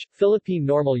College, Philippine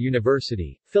Normal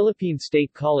University, Philippine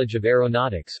State College of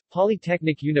Aeronautics,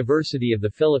 Polytechnic University of the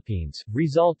Philippines,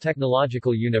 Rizal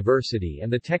Technological University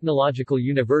and the Technological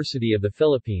University of the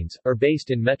Philippines, are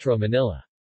based in Metro Manila.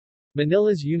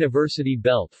 Manila's University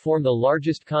Belt form the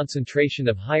largest concentration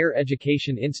of higher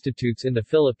education institutes in the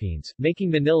Philippines, making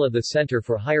Manila the center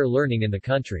for higher learning in the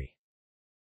country.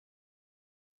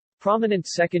 Prominent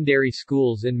secondary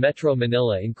schools in Metro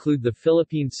Manila include the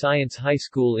Philippine Science High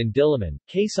School in Diliman,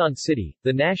 Quezon City,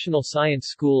 the National Science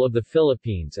School of the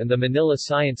Philippines and the Manila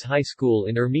Science High School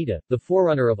in Ermita, the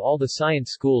forerunner of all the science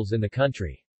schools in the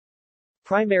country.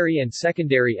 Primary and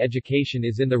secondary education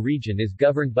in the region is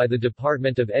governed by the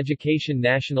Department of Education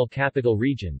National Capital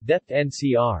Region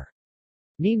 (DepEd-NCR).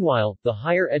 Meanwhile, the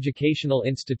higher educational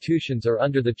institutions are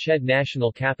under the CHED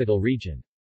National Capital Region.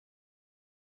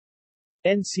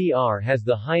 NCR has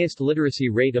the highest literacy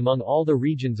rate among all the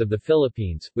regions of the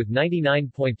Philippines, with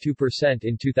 99.2%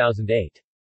 in 2008.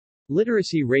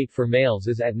 Literacy rate for males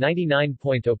is at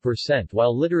 99.0%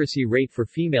 while literacy rate for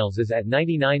females is at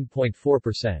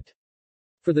 99.4%.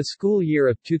 For the school year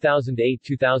of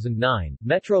 2008-2009,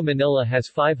 Metro Manila has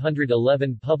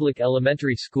 511 public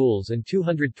elementary schools and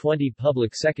 220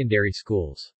 public secondary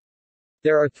schools.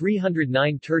 There are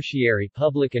 309 tertiary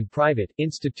public and private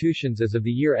institutions as of the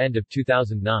year end of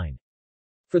 2009.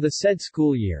 For the said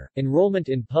school year, enrollment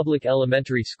in public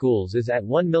elementary schools is at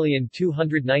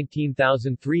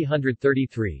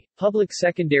 1,219,333, public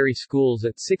secondary schools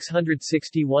at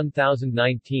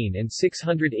 661,019 and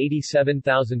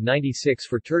 687,096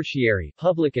 for tertiary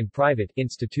public and private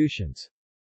institutions.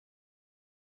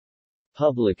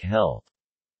 Public health.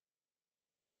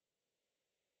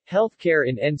 Healthcare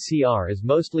in NCR is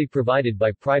mostly provided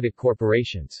by private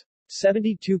corporations.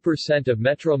 72% of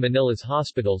Metro Manila's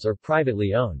hospitals are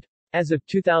privately owned. As of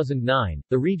 2009,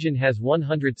 the region has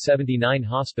 179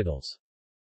 hospitals.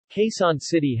 Quezon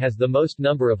City has the most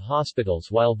number of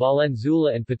hospitals while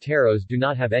Valenzuela and Pateros do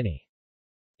not have any.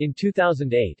 In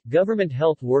 2008, government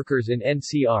health workers in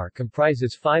NCR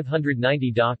comprises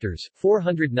 590 doctors,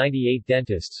 498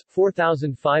 dentists,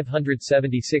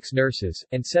 4,576 nurses,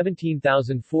 and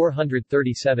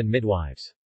 17,437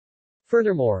 midwives.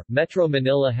 Furthermore, Metro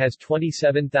Manila has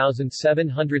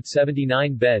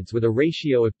 27,779 beds with a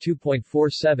ratio of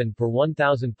 2.47 per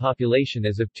 1,000 population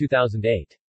as of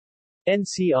 2008.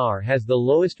 NCR has the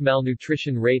lowest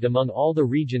malnutrition rate among all the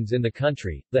regions in the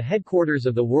country. The headquarters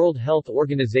of the World Health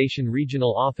Organization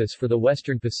Regional Office for the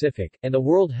Western Pacific, and the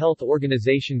World Health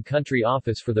Organization Country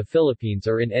Office for the Philippines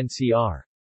are in NCR.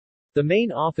 The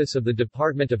main office of the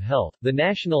Department of Health, the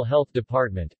National Health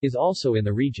Department, is also in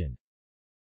the region.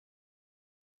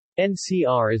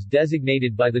 NCR is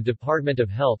designated by the Department of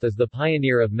Health as the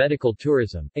pioneer of medical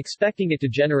tourism, expecting it to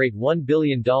generate $1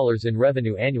 billion in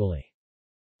revenue annually.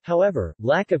 However,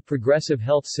 lack of progressive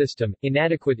health system,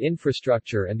 inadequate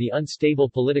infrastructure and the unstable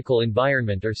political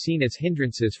environment are seen as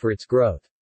hindrances for its growth.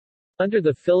 Under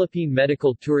the Philippine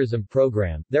Medical Tourism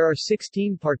Program, there are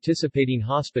 16 participating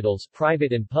hospitals,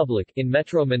 private and public, in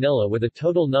Metro Manila with a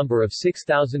total number of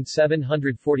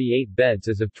 6,748 beds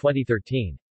as of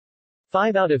 2013.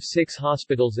 5 out of 6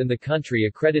 hospitals in the country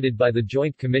accredited by the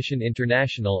Joint Commission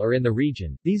International are in the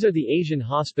region. These are the Asian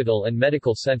Hospital and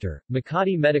Medical Center,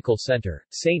 Makati Medical Center,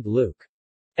 St. Luke's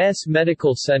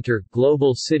Medical Center,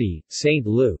 Global City, St.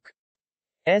 Luke's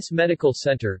Medical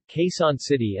Center, Quezon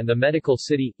City and the Medical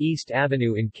City. East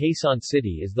Avenue in Quezon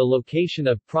City is the location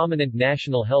of prominent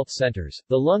national health centers,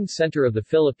 the Lung Center of the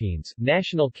Philippines,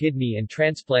 National Kidney and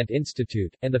Transplant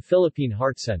Institute, and the Philippine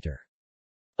Heart Center.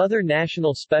 Other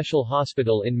national special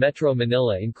hospital in Metro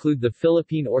Manila include the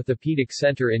Philippine Orthopedic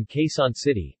Center in Quezon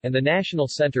City, and the National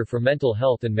Center for Mental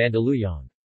Health in Mandaluyong.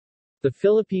 The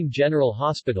Philippine General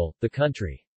Hospital, the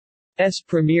country's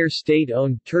premier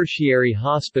state-owned tertiary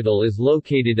hospital is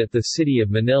located at the city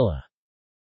of Manila.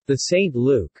 The St.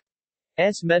 Luke's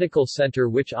Medical Center,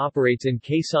 which operates in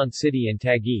Quezon City and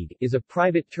Taguig, is a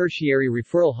private tertiary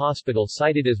referral hospital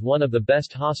cited as one of the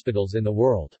best hospitals in the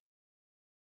world.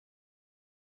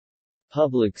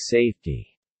 Public safety.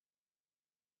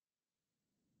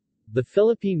 The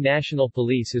Philippine National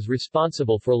Police is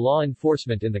responsible for law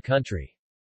enforcement in the country.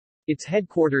 Its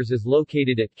headquarters is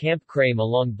located at Camp Crame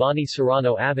along Bani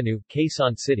Serrano Avenue,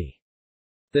 Quezon City.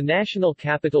 The National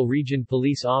Capital Region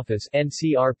Police Office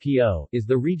 (NCRPO) is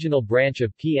the regional branch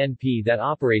of PNP that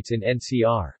operates in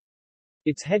NCR.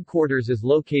 Its headquarters is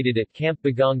located at Camp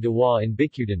Bagong Diwa in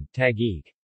Bicutan, Taguig.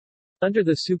 Under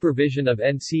the supervision of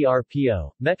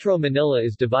NCRPO, Metro Manila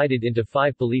is divided into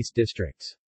 5 police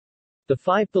districts. The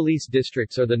 5 police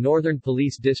districts are the Northern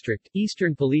Police District,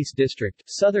 Eastern Police District,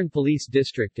 Southern Police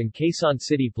District and Quezon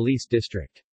City Police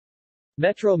District.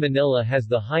 Metro Manila has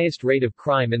the highest rate of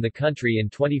crime in the country in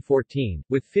 2014,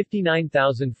 with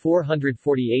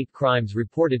 59,448 crimes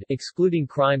reported, excluding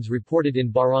crimes reported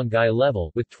in barangay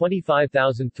level, with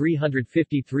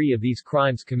 25,353 of these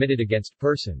crimes committed against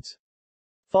persons.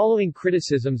 Following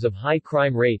criticisms of high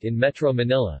crime rate in Metro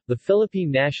Manila, the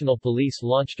Philippine National Police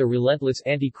launched a relentless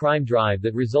anti-crime drive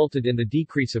that resulted in the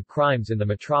decrease of crimes in the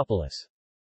metropolis.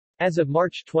 As of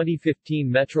March 2015,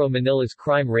 Metro Manila's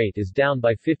crime rate is down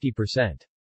by 50%.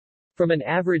 From an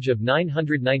average of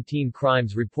 919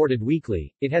 crimes reported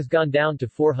weekly, it has gone down to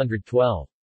 412.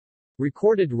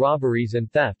 Recorded robberies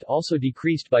and theft also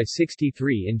decreased by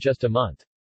 63 in just a month.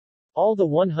 All the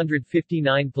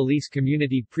 159 police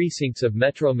community precincts of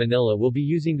Metro Manila will be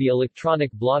using the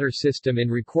electronic blotter system in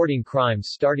recording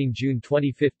crimes starting June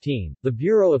 2015. The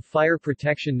Bureau of Fire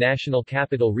Protection National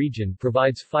Capital Region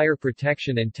provides fire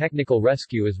protection and technical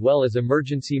rescue as well as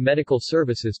emergency medical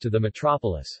services to the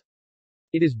metropolis.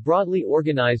 It is broadly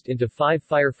organized into 5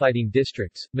 firefighting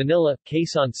districts: Manila,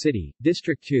 Quezon City,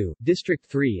 District 2, District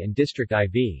 3 and District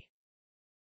IV.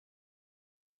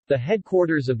 The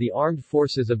headquarters of the Armed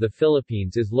Forces of the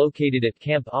Philippines is located at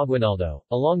Camp Aguinaldo,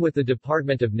 along with the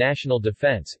Department of National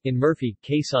Defense, in Murphy,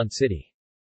 Quezon City.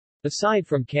 Aside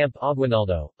from Camp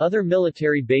Aguinaldo, other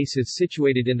military bases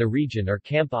situated in the region are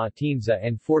Camp Atienza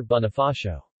and Fort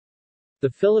Bonifacio.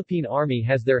 The Philippine Army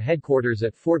has their headquarters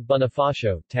at Fort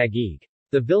Bonifacio, Taguig.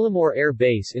 The Villamor Air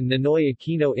Base in Ninoy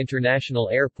Aquino International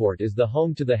Airport is the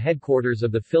home to the headquarters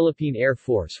of the Philippine Air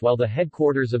Force, while the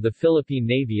headquarters of the Philippine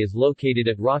Navy is located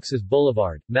at Roxas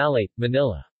Boulevard, Malate,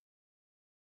 Manila.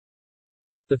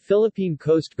 The Philippine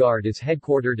Coast Guard is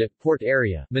headquartered at Port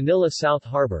Area, Manila South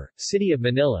Harbor, City of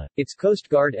Manila. Its Coast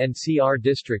Guard NCR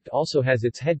district also has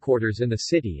its headquarters in the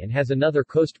city and has another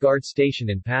Coast Guard station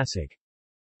in Pasig.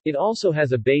 It also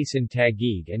has a base in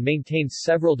Taguig and maintains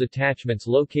several detachments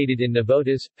located in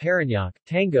Navotas, Parañaque,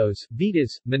 Tangos,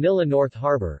 Vitas, Manila North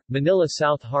Harbor, Manila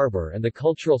South Harbor and the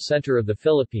Cultural Center of the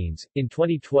Philippines. In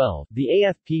 2012, the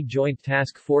AFP Joint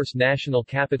Task Force National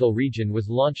Capital Region was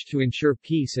launched to ensure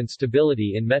peace and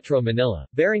stability in Metro Manila,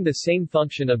 bearing the same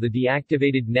function of the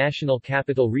deactivated National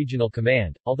Capital Regional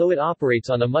Command, although it operates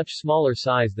on a much smaller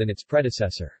size than its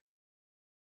predecessor.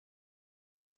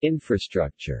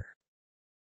 Infrastructure.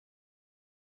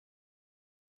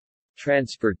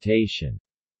 Transportation.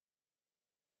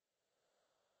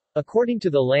 According to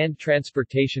the Land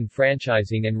Transportation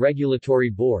Franchising and Regulatory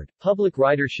Board, public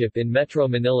ridership in Metro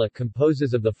Manila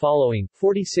composes of the following: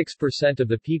 46% of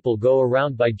the people go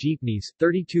around by jeepneys,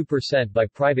 32% by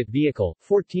private vehicle,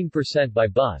 14% by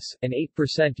bus, and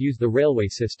 8% use the railway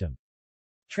system.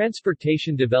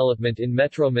 Transportation development in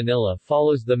Metro Manila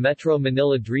follows the Metro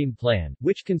Manila Dream Plan,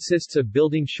 which consists of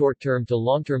building short-term to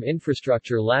long-term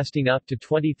infrastructure lasting up to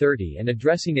 2030 and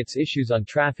addressing its issues on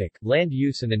traffic, land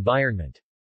use and environment.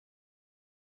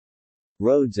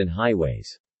 Roads and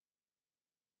highways.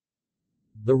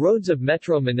 The roads of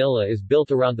Metro Manila is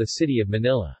built around the city of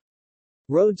Manila.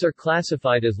 Roads are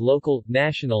classified as local,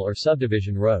 national or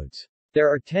subdivision roads. There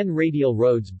are 10 radial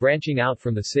roads branching out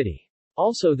from the city.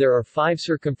 Also there are 5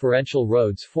 circumferential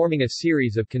roads forming a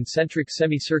series of concentric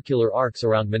semicircular arcs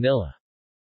around Manila.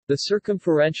 The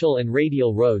circumferential and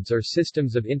radial roads are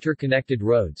systems of interconnected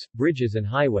roads, bridges and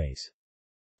highways.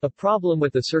 A problem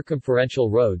with the circumferential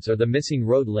roads are the missing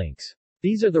road links.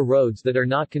 These are the roads that are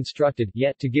not constructed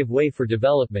yet to give way for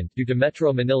development due to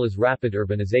Metro Manila's rapid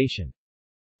urbanization.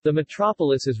 The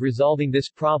metropolis is resolving this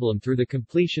problem through the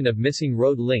completion of missing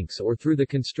road links or through the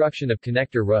construction of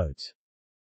connector roads.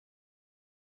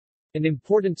 An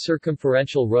important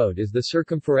circumferential road is the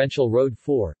Circumferential Road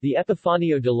 4, the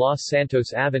Epifanio de los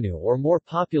Santos Avenue or more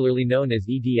popularly known as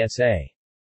EDSA.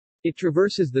 It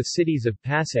traverses the cities of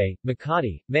Pasay,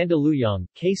 Makati, Mandaluyong,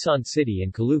 Quezon City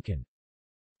and Caloocan.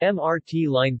 MRT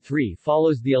Line 3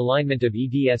 follows the alignment of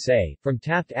EDSA, from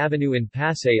Taft Avenue in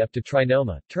Pasay up to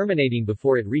Trinoma, terminating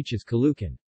before it reaches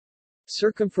Caloocan.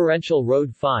 Circumferential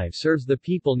Road 5 serves the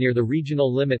people near the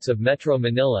regional limits of Metro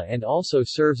Manila and also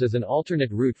serves as an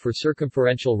alternate route for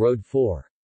Circumferential Road 4.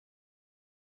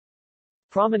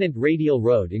 Prominent radial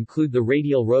road include the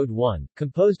Radial Road 1,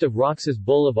 composed of Roxas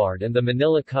Boulevard, and the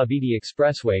Manila-Cavite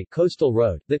Expressway Coastal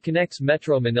Road, that connects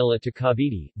Metro Manila to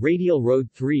Cavite. Radial Road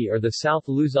 3 or the South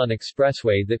Luzon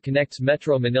Expressway that connects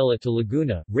Metro Manila to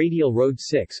Laguna. Radial Road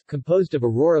 6, composed of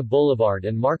Aurora Boulevard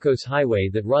and Marcos Highway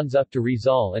that runs up to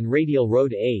Rizal, and Radial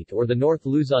Road 8 or the North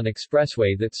Luzon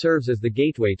Expressway that serves as the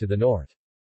gateway to the north.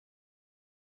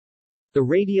 The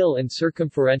radial and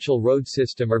circumferential road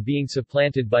system are being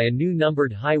supplanted by a new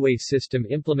numbered highway system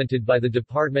implemented by the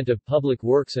Department of Public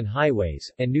Works and Highways,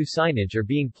 and new signage are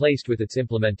being placed with its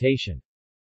implementation.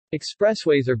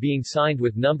 Expressways are being signed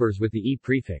with numbers with the E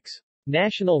prefix.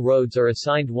 National roads are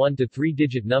assigned 1 to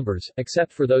 3-digit numbers,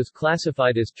 except for those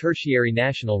classified as tertiary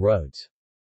national roads.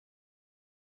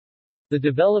 The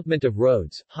development of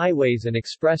roads, highways and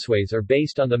expressways are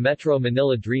based on the Metro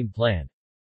Manila Dream Plan.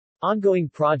 Ongoing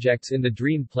projects in the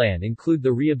Dream Plan include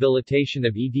the rehabilitation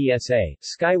of EDSA,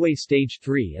 Skyway Stage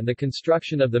 3 and the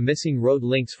construction of the missing road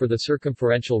links for the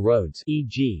circumferential roads,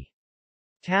 e.g.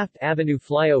 Taft Avenue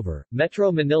Flyover,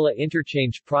 Metro Manila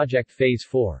Interchange Project Phase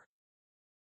 4.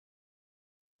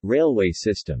 Railway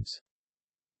systems.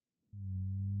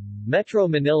 Metro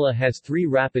Manila has 3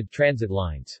 rapid transit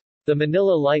lines. The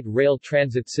Manila Light Rail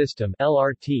Transit System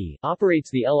 (LRT)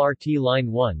 operates the LRT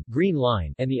Line 1 (Green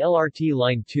Line) and the LRT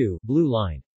Line 2 (Blue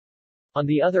Line). On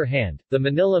the other hand, the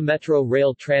Manila Metro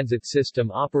Rail Transit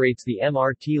System operates the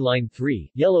MRT Line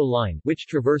 3 (Yellow Line), which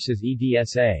traverses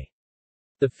EDSA.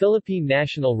 The Philippine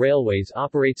National Railways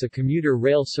operates a commuter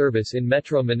rail service in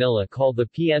Metro Manila called the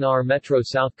PNR Metro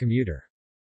South Commuter.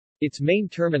 Its main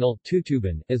terminal,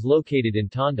 Tutuban, is located in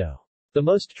Tondo. The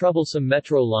most troublesome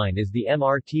metro line is the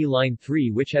MRT Line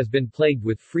 3, which has been plagued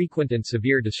with frequent and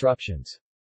severe disruptions.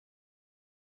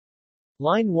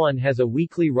 Line 1 has a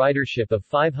weekly ridership of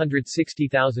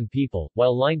 560,000 people,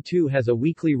 while Line 2 has a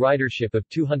weekly ridership of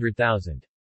 200,000.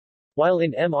 While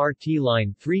in MRT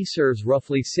Line 3 serves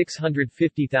roughly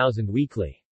 650,000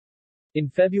 weekly. In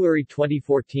February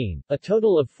 2014, a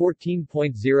total of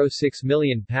 14.06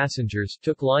 million passengers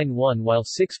took Line 1 while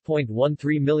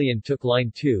 6.13 million took Line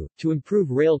 2. To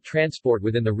improve rail transport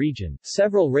within the region,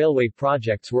 several railway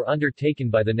projects were undertaken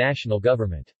by the national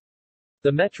government.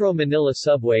 The Metro Manila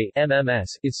Subway (MMS)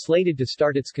 is slated to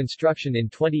start its construction in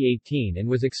 2018 and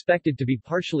was expected to be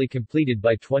partially completed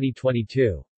by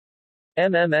 2022.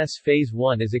 MMS Phase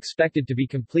 1 is expected to be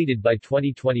completed by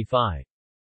 2025.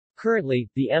 Currently,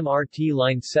 the MRT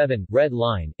Line 7, Red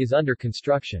Line, is under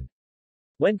construction.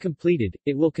 When completed,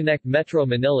 it will connect Metro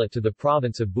Manila to the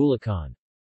province of Bulacan.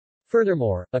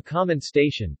 Furthermore, a common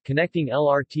station, connecting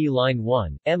LRT Line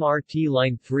 1, MRT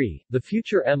Line 3, the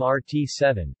future MRT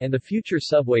 7, and the future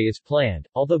subway is planned,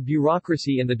 although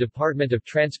bureaucracy in the Department of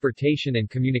Transportation and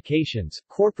Communications,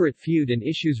 corporate feud and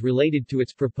issues related to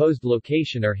its proposed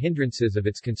location are hindrances of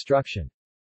its construction.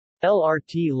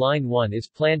 LRT Line 1 is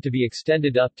planned to be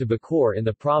extended up to Bacoor in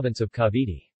the province of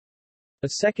Cavite. A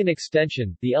second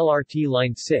extension, the LRT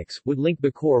Line 6, would link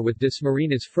Bacoor with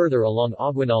Dasmariñas further along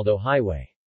Aguinaldo Highway.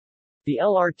 The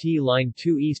LRT Line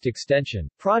 2 East Extension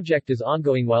project is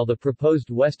ongoing while the proposed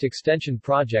West Extension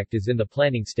project is in the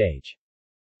planning stage.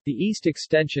 The East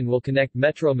Extension will connect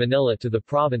Metro Manila to the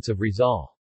province of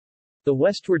Rizal. The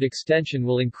westward extension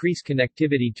will increase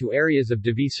connectivity to areas of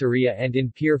Divisoria and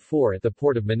in Pier 4 at the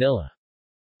Port of Manila.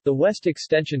 The West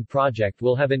Extension project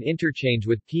will have an interchange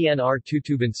with PNR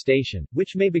Tutuban Station,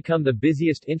 which may become the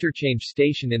busiest interchange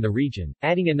station in the region,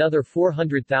 adding another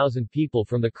 400,000 people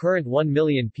from the current 1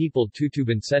 million people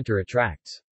Tutuban Center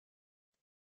attracts.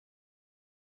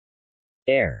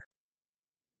 Air.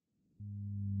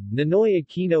 Ninoy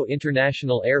Aquino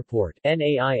International Airport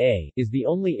 (NAIA) is the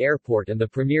only airport and the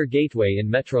premier gateway in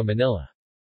Metro Manila.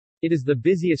 It is the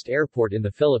busiest airport in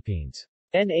the Philippines.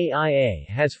 NAIA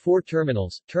has 4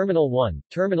 terminals, Terminal 1,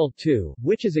 Terminal 2,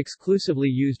 which is exclusively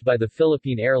used by the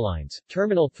Philippine Airlines,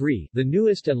 Terminal 3, the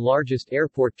newest and largest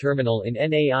airport terminal in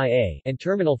NAIA, and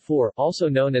Terminal 4, also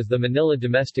known as the Manila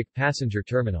Domestic Passenger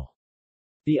Terminal.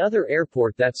 The other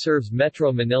airport that serves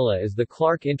Metro Manila is the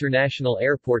Clark International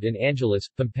Airport in Angeles,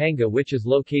 Pampanga, which is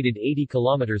located 80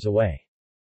 kilometers away.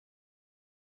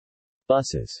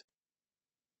 Buses.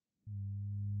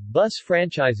 Bus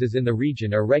franchises in the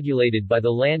region are regulated by the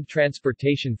Land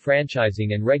Transportation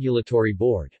Franchising and Regulatory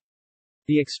Board.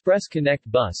 The Express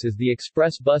Connect bus is the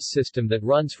express bus system that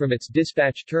runs from its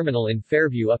dispatch terminal in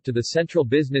Fairview up to the central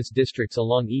business districts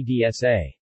along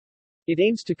EDSA. It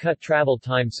aims to cut travel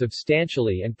time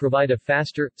substantially and provide a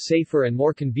faster, safer and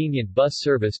more convenient bus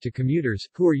service to commuters,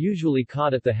 who are usually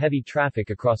caught at the heavy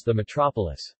traffic across the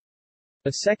metropolis.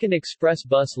 A second express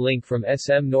bus link from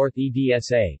SM North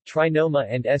EDSA, Trinoma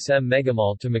and SM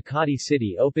Megamall to Makati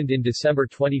City opened in December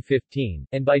 2015,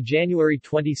 and by January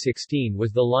 2016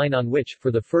 was the line on which,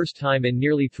 for the first time in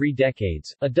nearly 3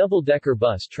 decades, a double-decker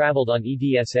bus traveled on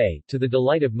EDSA, to the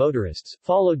delight of motorists,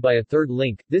 followed by a third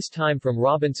link, this time from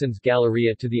Robinson's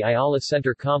Galleria to the Ayala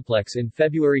Center complex in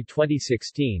February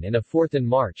 2016 and a fourth in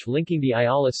March linking the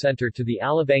Ayala Center to the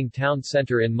Alabang Town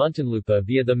Center in Muntinlupa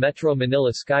via the Metro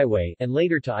Manila Skyway, and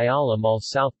later to Ayala Mall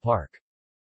South Park.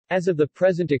 As of the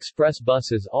present, express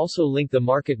buses also link the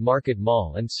Market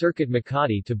Mall and Circuit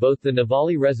Makati to both the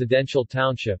Navali Residential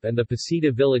Township and the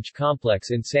Pasita Village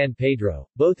Complex in San Pedro,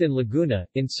 both in Laguna,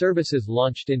 in services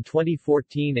launched in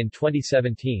 2014 and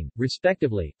 2017,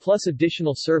 respectively, plus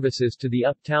additional services to the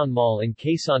Uptown Mall in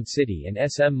Quezon City and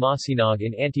SM Masinog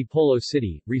in Antipolo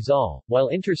City, Rizal, while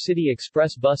intercity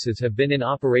express buses have been in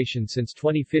operation since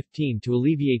 2015 to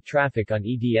alleviate traffic on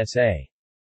EDSA.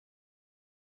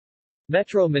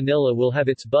 Metro Manila will have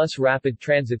its bus rapid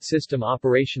transit system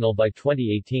operational by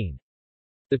 2018.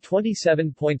 The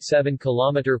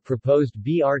 27.7-kilometer proposed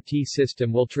BRT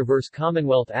system will traverse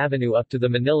Commonwealth Avenue up to the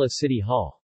Manila City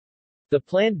Hall. The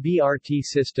planned BRT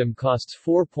system costs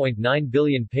 4.9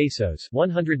 billion pesos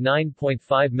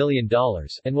 $109.5 million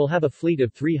and will have a fleet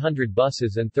of 300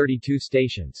 buses and 32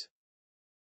 stations.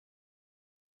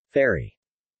 Ferry.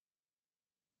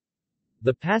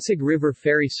 The Pasig River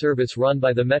ferry service run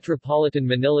by the Metropolitan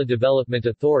Manila Development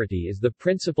Authority is the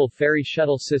principal ferry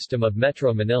shuttle system of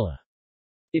Metro Manila.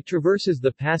 It traverses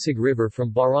the Pasig River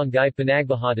from Barangay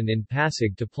Panagbahatan in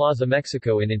Pasig to Plaza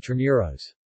Mexico in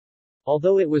Intramuros.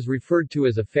 Although it was referred to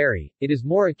as a ferry, it is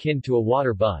more akin to a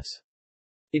water bus.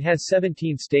 It has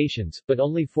 17 stations, but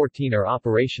only 14 are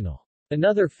operational.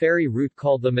 Another ferry route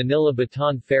called the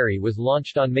Manila-Bataan Ferry was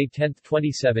launched on May 10,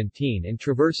 2017 and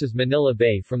traverses Manila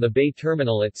Bay from the Bay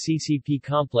Terminal at CCP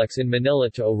Complex in Manila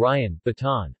to Orion,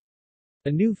 Bataan.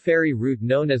 A new ferry route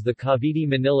known as the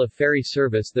Cavite-Manila Ferry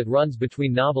Service that runs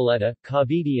between Noveleta,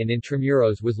 Cavite and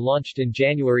Intramuros was launched in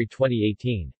January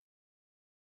 2018.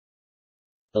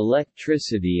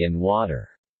 Electricity and water.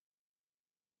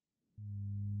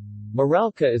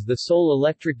 Meralco is the sole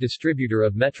electric distributor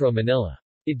of Metro Manila.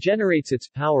 It generates its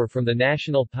power from the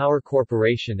National Power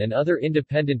Corporation and other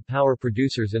independent power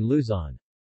producers in Luzon.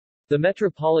 The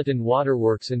Metropolitan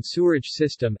Waterworks and Sewerage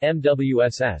System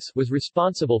 (MWSS) was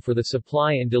responsible for the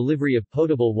supply and delivery of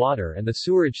potable water and the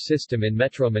sewerage system in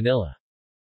Metro Manila.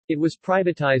 It was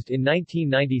privatized in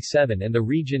 1997 and the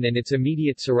region and its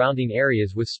immediate surrounding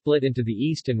areas was split into the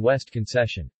East and West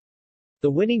concession.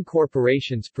 The winning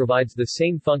corporations provides the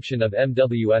same function of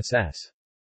MWSS.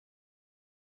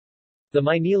 The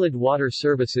Maynilad Water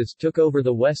Services took over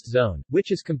the West Zone,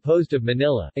 which is composed of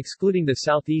Manila, excluding the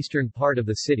southeastern part of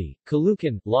the city,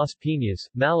 Caloocan, Las Piñas,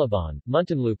 Malabon,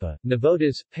 Muntinlupa,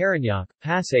 Navotas, Parañaque,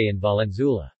 Pasay and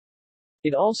Valenzuela.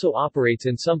 It also operates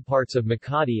in some parts of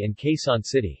Makati and Quezon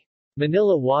City.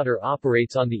 Manila Water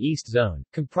operates on the East Zone,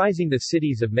 comprising the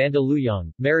cities of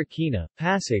Mandaluyong, Marikina,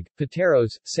 Pasig,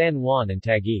 Pateros, San Juan and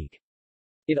Taguig.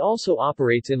 It also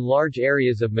operates in large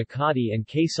areas of Makati and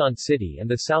Quezon City and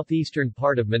the southeastern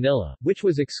part of Manila, which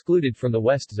was excluded from the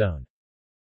West Zone.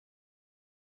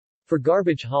 For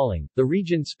garbage hauling, the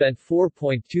region spent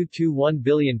 4.221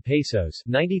 billion pesos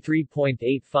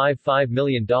 $93.855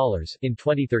 million in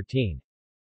 2013.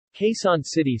 Quezon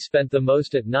City spent the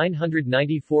most at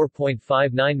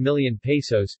 994.59 million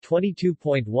pesos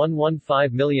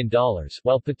 $22.115 million,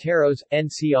 while Pateros,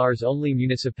 NCR's only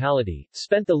municipality,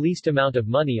 spent the least amount of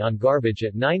money on garbage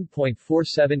at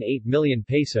 9.478 million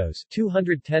pesos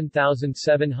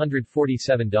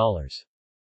 $210,747.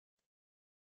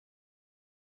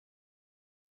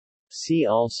 See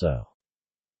also: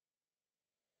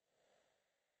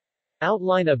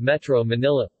 Outline of Metro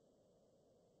Manila,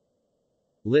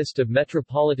 List of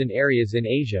metropolitan areas in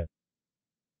Asia,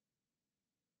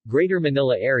 Greater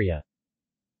Manila Area,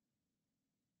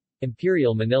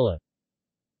 Imperial Manila,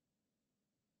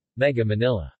 Mega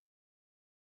Manila.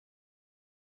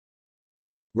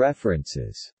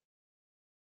 References.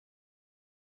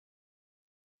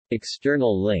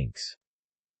 External links.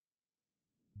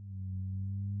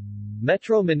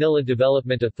 Metro Manila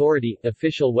Development Authority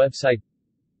official website.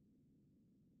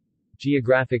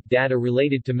 Geographic data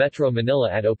related to Metro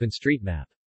Manila at OpenStreetMap.